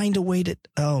 you'll find a way to,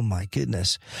 oh my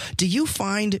goodness. Do you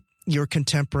find your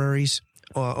contemporaries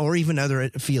or even other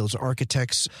fields,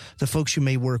 architects, the folks you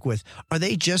may work with, are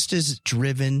they just as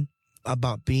driven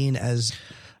about being as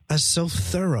so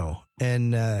thorough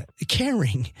and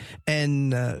caring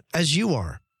and as you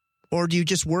are? Or do you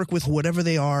just work with whatever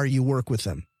they are, you work with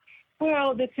them?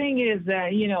 Well, the thing is that,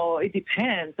 it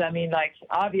depends. I mean,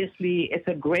 obviously it's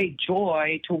a great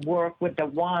joy to work with the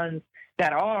ones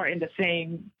that are in the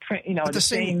same, the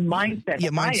same mindset. Yeah,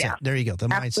 mindset. There you go, the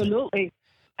mindset.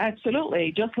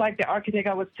 Absolutely. Just like the architect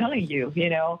I was telling you,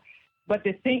 But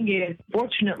the thing is,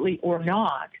 fortunately or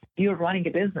not, you're running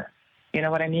a business. You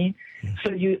know what I mean? Yeah.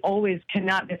 So you always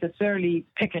cannot necessarily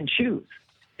pick and choose,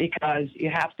 because you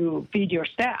have to feed your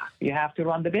staff, you have to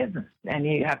run the business, and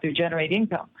you have to generate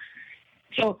income.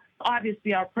 So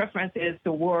obviously our preference is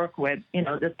to work with,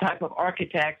 this type of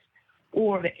architects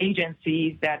or the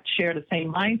agencies that share the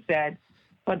same mindset.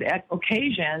 But at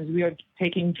occasions, we are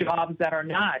taking jobs that are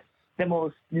not the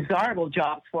most desirable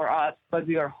jobs for us, but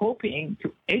we are hoping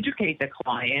to educate the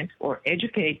client or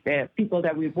educate the people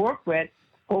that we work with,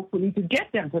 hopefully to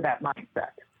get them to that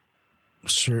mindset.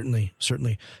 Certainly.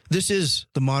 This is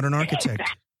The Modern Architect,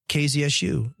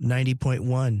 KZSU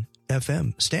 90.1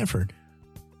 FM, Stanford.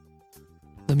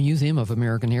 The Museum of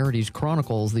American Heritage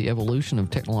chronicles the evolution of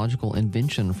technological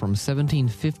invention from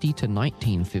 1750 to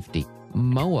 1950.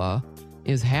 MOA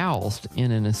is housed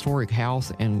in an historic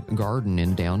house and garden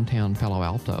in downtown Palo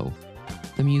Alto.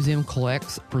 The museum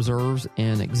collects, preserves,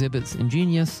 and exhibits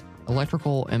ingenious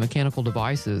electrical and mechanical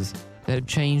devices that have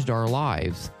changed our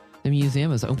lives. The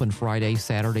museum is open Friday,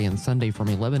 Saturday, and Sunday from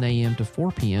 11 a.m. to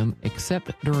 4 p.m.,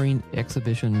 except during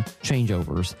exhibition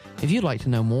changeovers. If you'd like to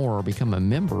know more or become a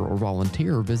member or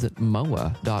volunteer, visit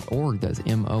moah.org. That's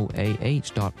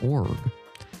MOAH.org.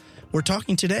 We're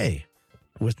talking today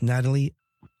with Natalie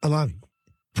Alavi,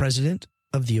 president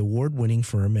of the award-winning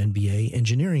firm NBA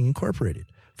Engineering Incorporated.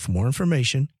 For more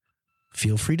information,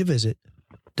 feel free to visit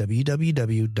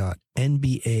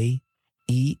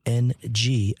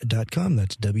www.nbaeng.com.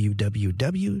 That's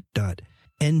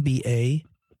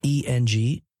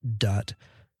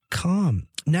www.nbaeng.com.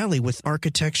 Natalie, with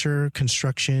architecture,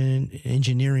 construction,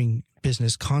 engineering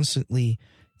business constantly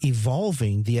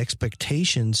evolving, the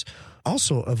expectations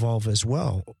also evolve as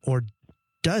well, or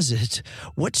does it?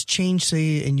 What's changed,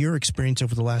 say, in your experience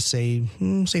over the last, say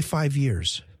 5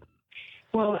 years?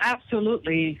 Well,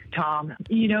 absolutely, Tom.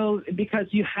 Because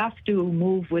you have to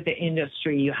move with the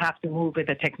industry. You have to move with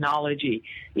the technology.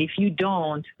 If you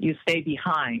don't, you stay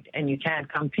behind and you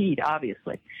can't compete,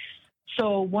 obviously.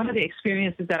 So one of the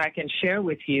experiences that I can share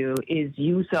with you is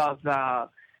use of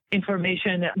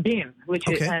information BIM, which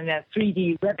is and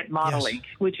 3D Revit modeling,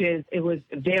 yes. It was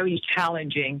very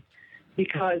challenging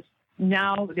because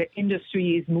now the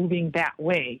industry is moving that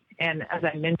way. And as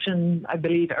I mentioned, I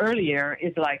believe earlier,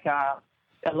 it's like a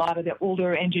lot of the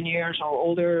older engineers or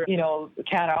older,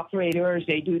 CAD operators,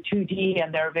 they do 2D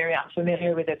and they're very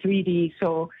unfamiliar with the 3D.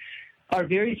 So our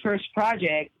very first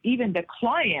project, even the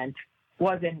client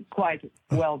wasn't quite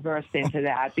well versed into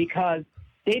that because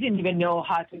they didn't even know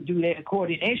how to do the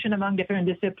coordination among different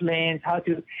disciplines,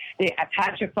 they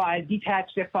attach a file,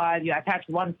 detach the file, you attach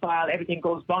one file, everything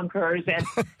goes bonkers, and,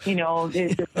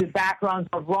 the backgrounds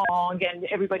are wrong, and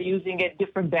everybody using a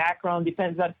different background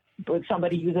depends on if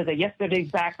somebody uses a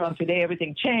yesterday's background, today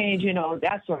everything changed,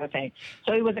 that sort of thing.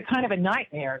 So it was a kind of a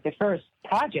nightmare, the first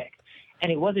project.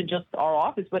 And it wasn't just our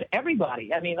office, but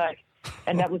everybody.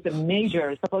 And that was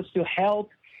supposed to help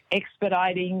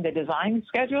expediting the design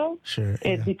schedule. Sure,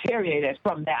 yeah. It deteriorated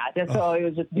from that. And so it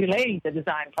was just delaying the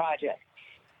design project.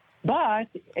 But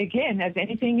again, as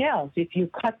anything else, if you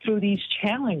cut through these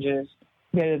challenges,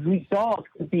 the result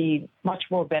could be much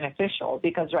more beneficial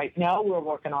because right now we're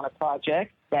working on a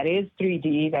project that is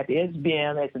 3D, that is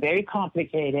BIM, it's very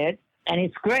complicated, and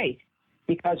it's great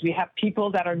because we have people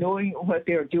that are knowing what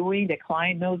they're doing. The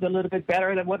client knows a little bit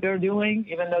better than what they're doing,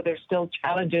 even though there's still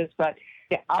challenges, but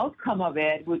the outcome of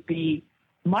it would be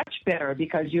much better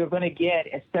because you're going to get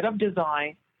a set of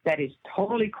design that is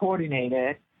totally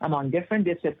coordinated among different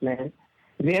disciplines,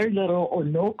 very little or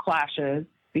no clashes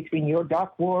between your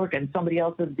ductwork and somebody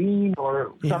else's beam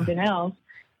or something else.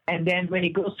 And then when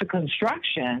it goes to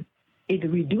construction, it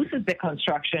reduces the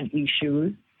construction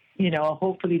issues,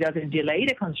 hopefully doesn't delay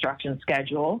the construction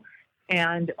schedule.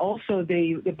 And also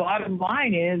the bottom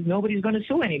line is nobody's going to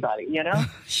sue anybody, Yeah,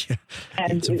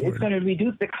 and it's going to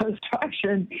reduce the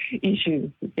construction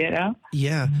issues,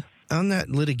 Yeah. On that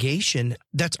litigation,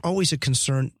 that's always a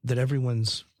concern that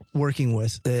everyone's working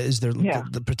with. Is there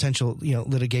the potential,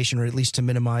 litigation, or at least to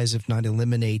minimize, if not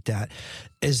eliminate that?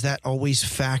 Is that always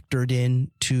factored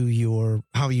into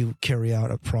how you carry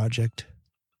out a project?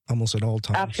 Almost at all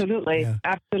times. Absolutely. Yeah.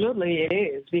 Absolutely it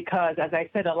is. Because as I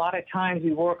said, a lot of times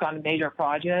we work on major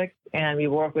projects and we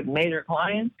work with major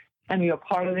clients and we are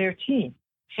part of their team.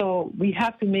 So we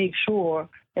have to make sure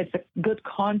it's a good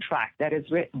contract that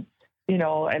is written,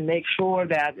 and make sure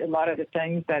that a lot of the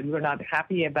things that we're not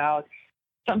happy about,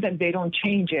 sometimes they don't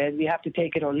change it. We have to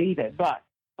take it or leave it. But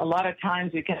a lot of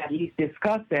times we can at least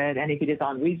discuss it. And if it is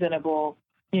unreasonable,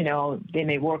 they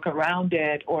may work around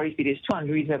it. Or if it is too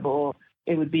unreasonable,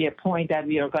 it would be a point that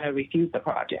we are going to refuse the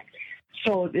project.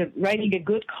 So writing a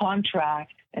good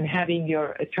contract and having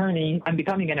your attorney, I'm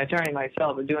becoming an attorney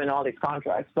myself and doing all these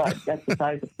contracts, but that's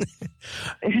besides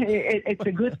it's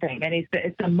a good thing, and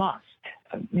it's a must,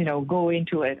 go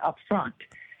into it up front.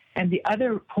 And the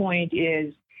other point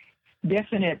is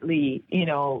definitely,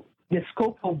 the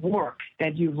scope of work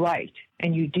that you write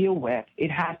and you deal with, it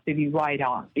has to be right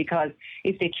on, because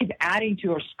if they keep adding to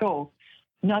your scope,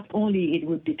 not only it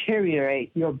would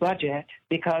deteriorate your budget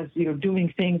because you're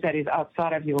doing things that is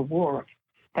outside of your work,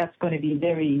 that's going to be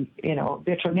very,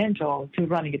 detrimental to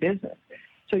running a business.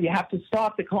 So you have to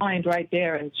stop the client right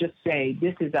there and just say,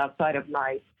 this is outside of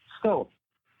my scope.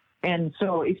 And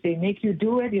so if they make you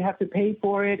do it, you have to pay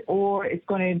for it, or it's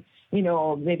going to,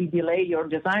 maybe delay your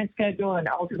design schedule and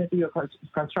ultimately your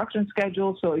construction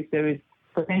schedule. So if there is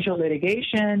potential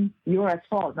litigation, you're at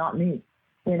fault, not me.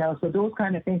 So those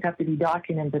kind of things have to be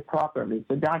documented properly.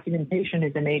 So documentation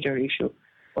is a major issue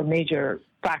or major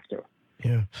factor.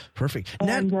 Yeah, perfect.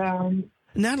 And,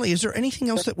 Natalie, is there anything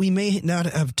else that we may not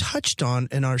have touched on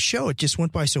in our show? It just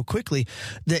went by so quickly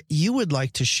that you would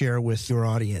like to share with your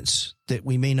audience that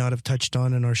we may not have touched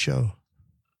on in our show.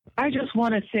 I just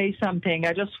want to say something.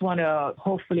 I just want to,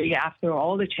 hopefully, after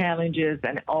all the challenges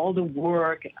and all the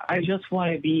work, I just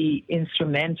want to be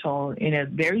instrumental in a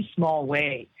very small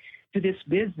way to this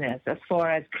business as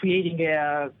far as creating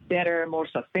a better, more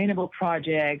sustainable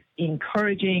project,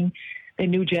 encouraging the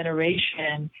new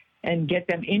generation and get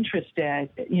them interested,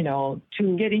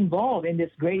 to get involved in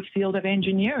this great field of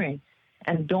engineering,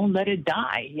 and don't let it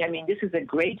die. I mean, this is a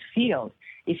great field.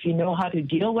 If you know how to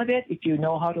deal with it, if you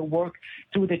know how to work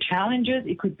through the challenges,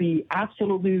 it could be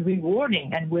absolutely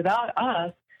rewarding. And without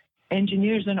us,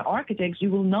 engineers and architects,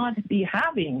 you will not be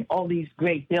having all these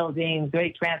great buildings,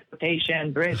 great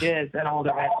transportation, bridges, and all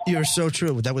the rest. You're so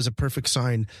true. That was a perfect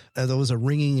sign. That was a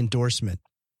ringing endorsement.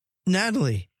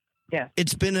 Natalie,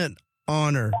 It's been an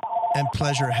honor and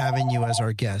pleasure having you as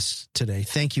our guest today.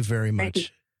 Thank you very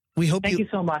much. Thank you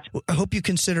so much. I hope you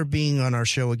consider being on our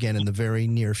show again in the very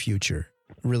near future.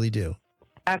 Really do.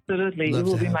 Absolutely. It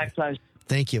will be my pleasure.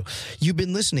 Thank you. You've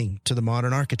been listening to The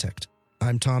Modern Architect.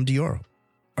 I'm Tom Dioro.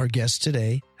 Our guest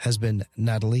today has been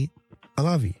Natalie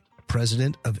Alavi,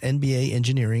 president of NBA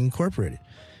Engineering Incorporated.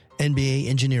 NBA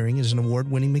Engineering is an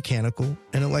award-winning mechanical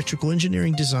and electrical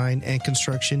engineering design and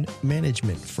construction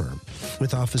management firm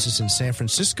with offices in San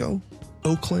Francisco,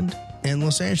 Oakland, and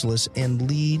Los Angeles, and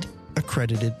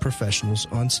LEED-accredited professionals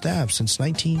on staff. Since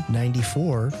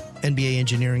 1994, NBA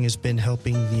Engineering has been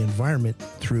helping the environment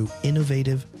through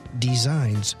innovative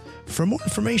designs. For more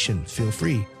information, feel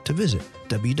free to visit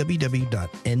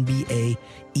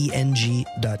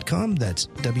www.nbaeng.com. That's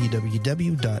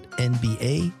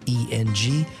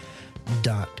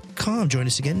www.nbaeng.com. Join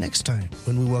us again next time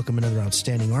when we welcome another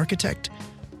outstanding architect,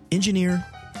 engineer,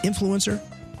 influencer,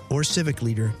 or civic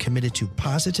leader committed to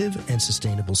positive and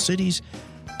sustainable cities,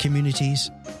 communities,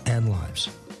 and lives.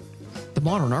 The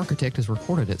Modern Architect is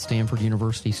recorded at Stanford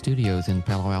University Studios in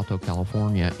Palo Alto,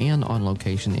 California, and on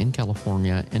location in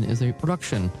California, and is a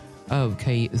production of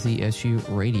KZSU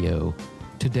Radio.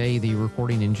 Today, the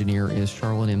recording engineer is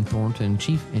Charlotte M. Thornton,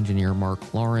 Chief Engineer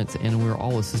Mark Lawrence, and we're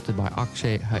all assisted by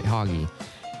Akshay Hagi.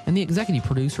 And the executive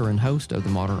producer and host of The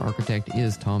Modern Architect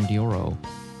is Tom Dioro.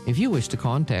 If you wish to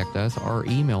contact us, our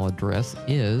email address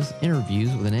is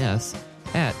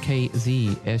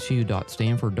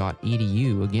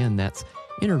interviews@kzsu.stanford.edu. Again, that's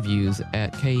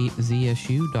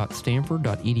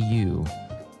interviews@kzsu.stanford.edu.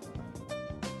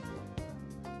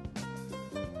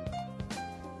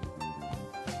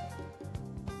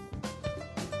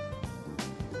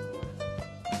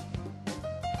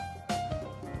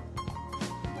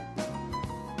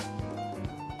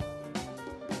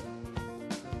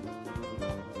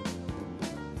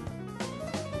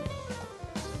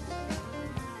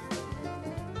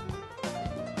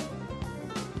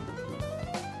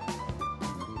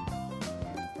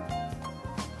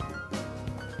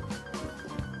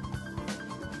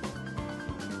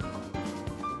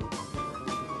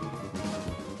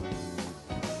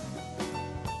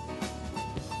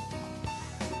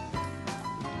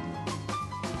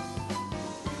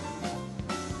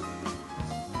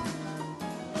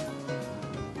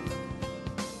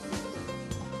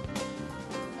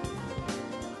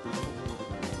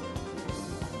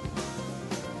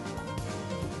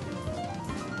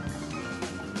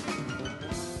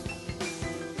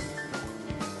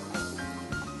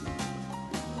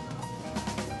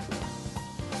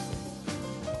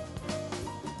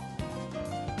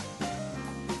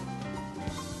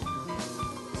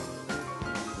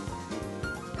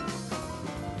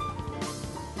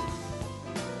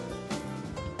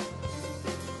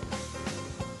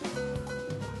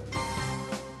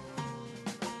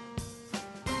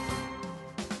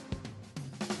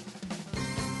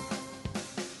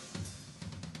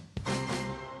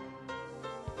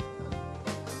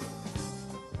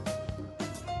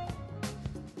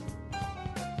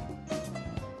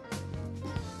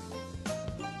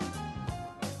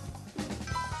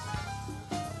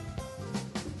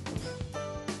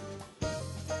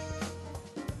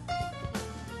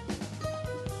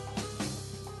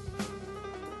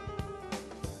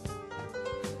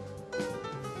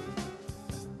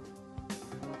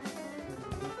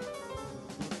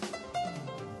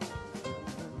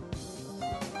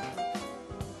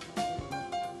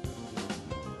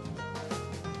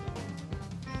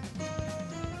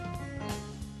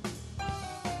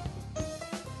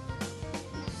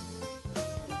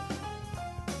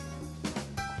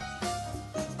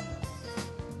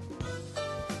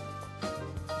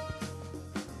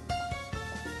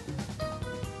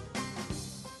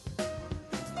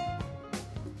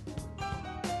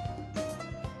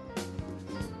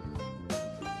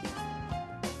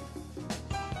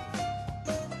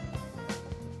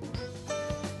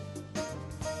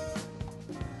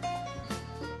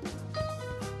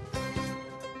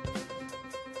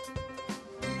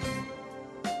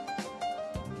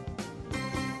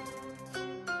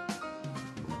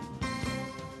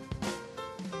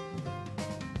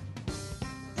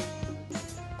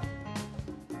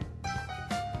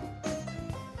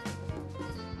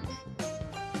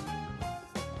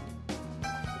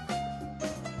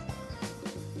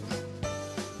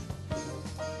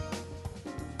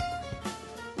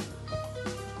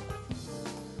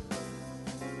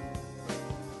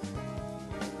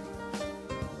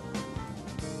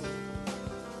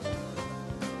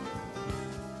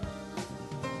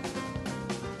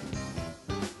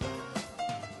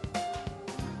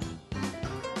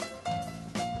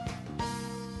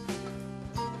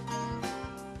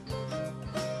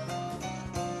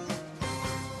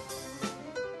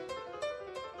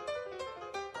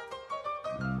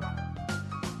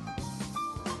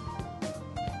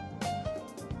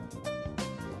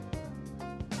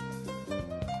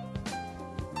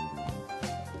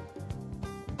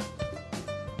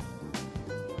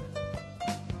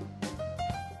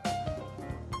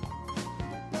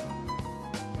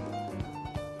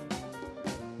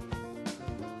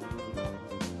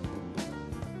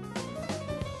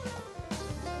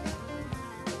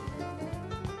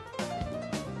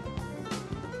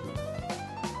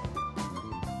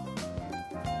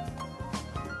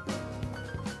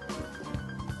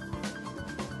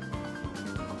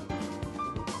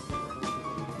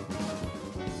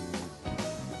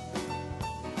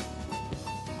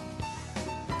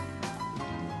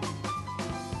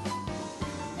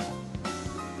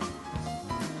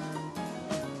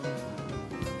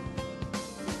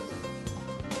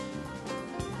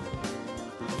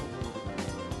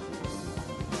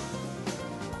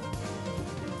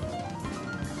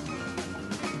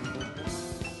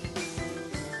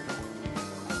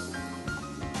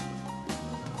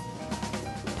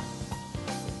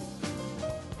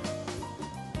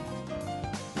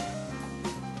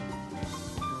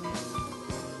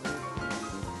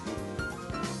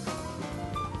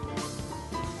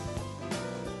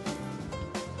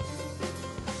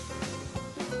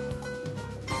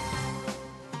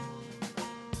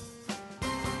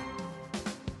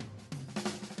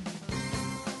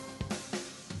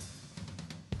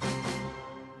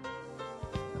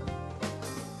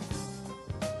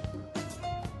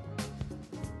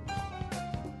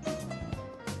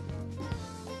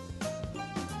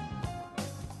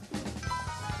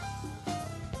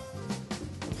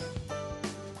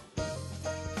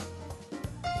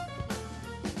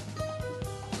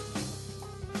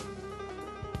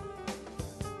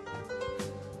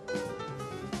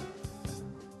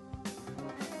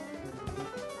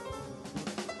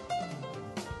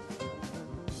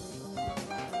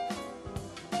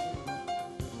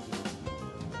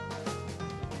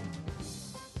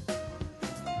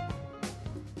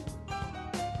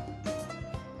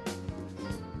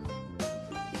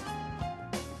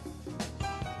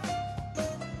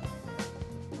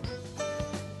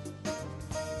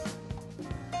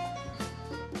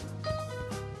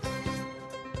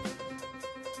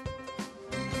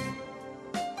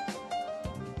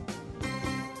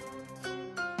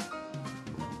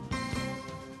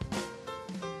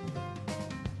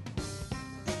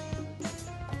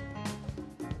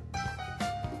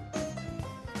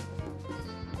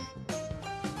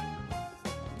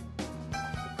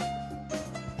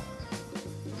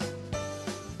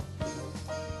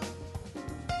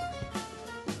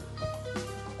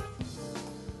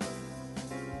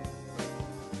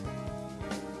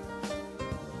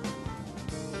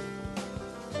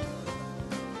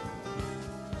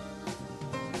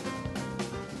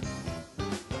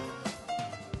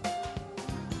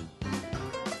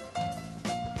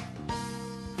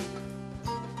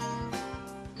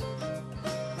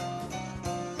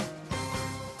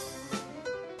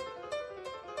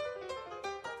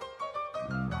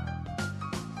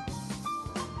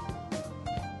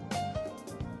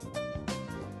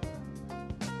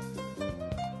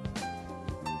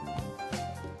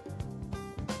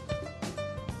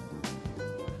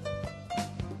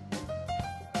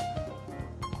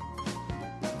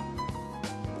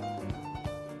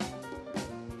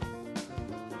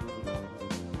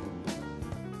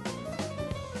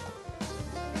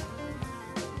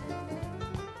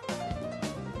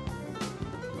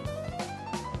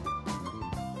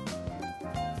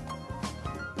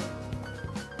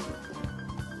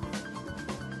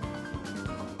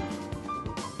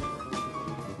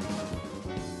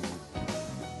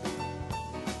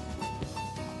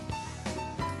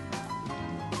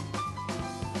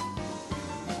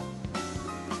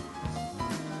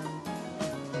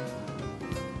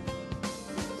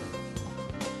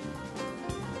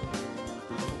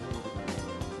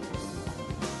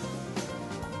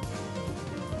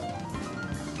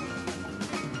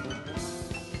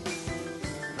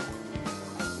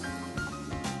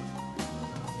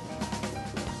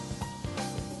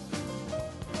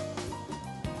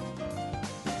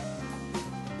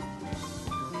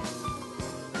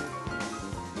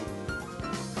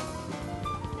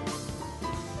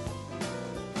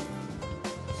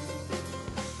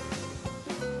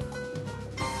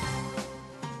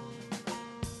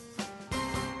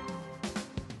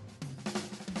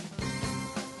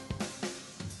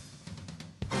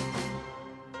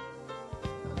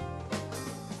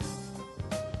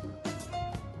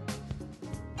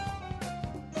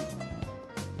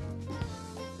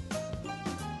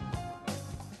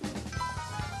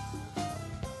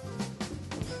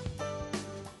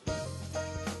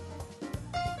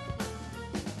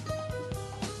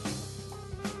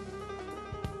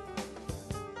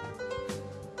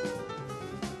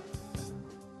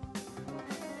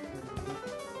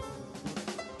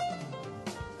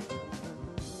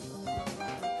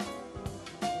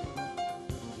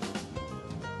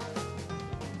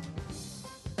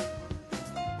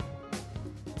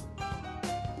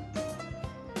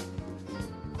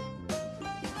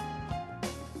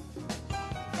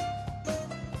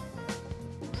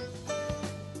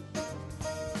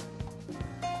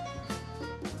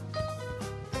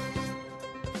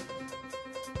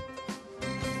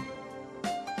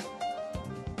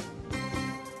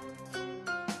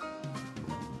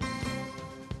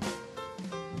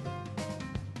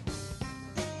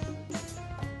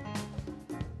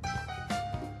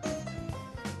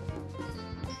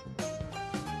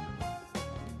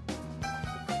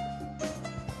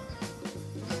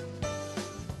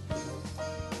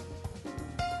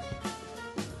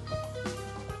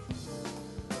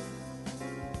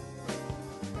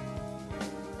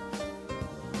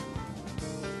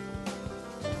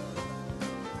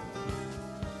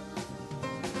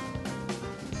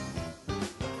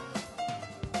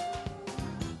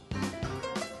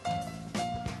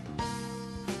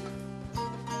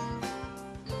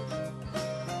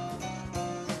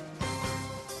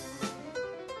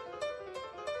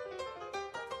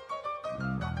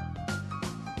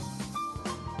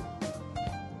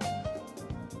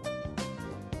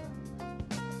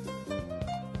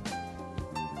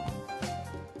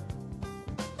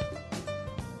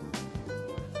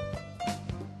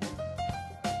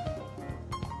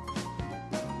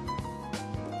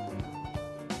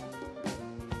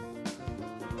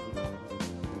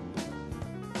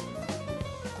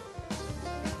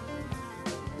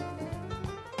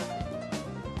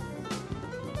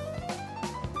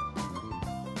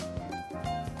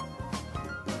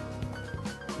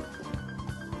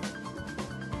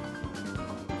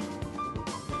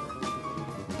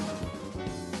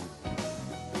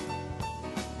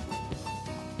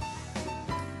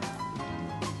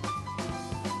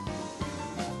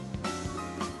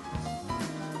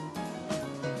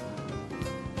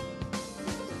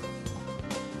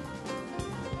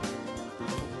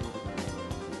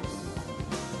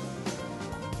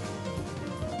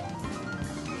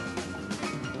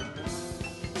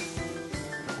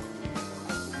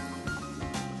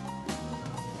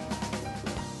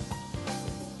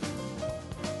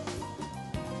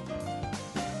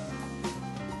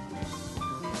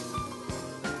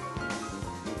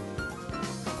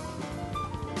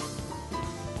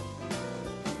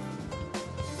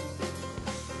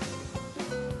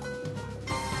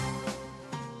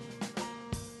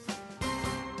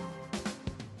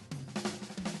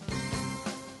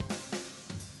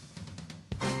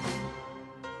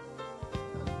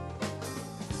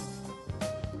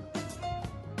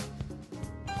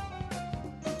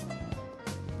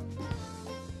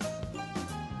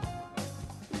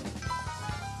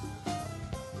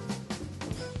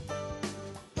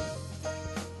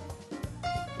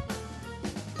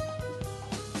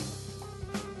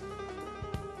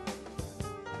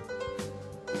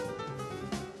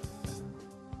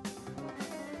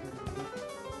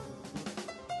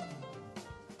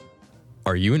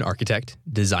 Are you an architect,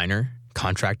 designer,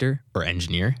 contractor, or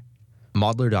engineer?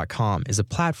 Modeler.com is a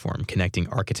platform connecting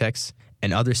architects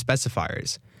and other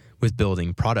specifiers with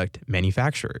building product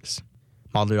manufacturers.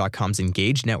 Modeler.com's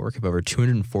engaged network of over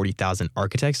 240,000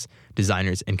 architects,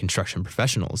 designers, and construction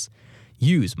professionals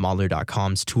use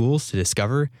Modeler.com's tools to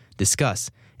discover,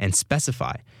 discuss, and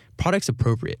specify products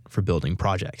appropriate for building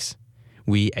projects.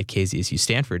 We at KZSU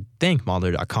Stanford thank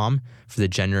Modeler.com for the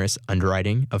generous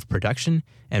underwriting of production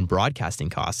and broadcasting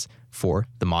costs for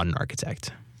The Modern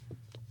Architect.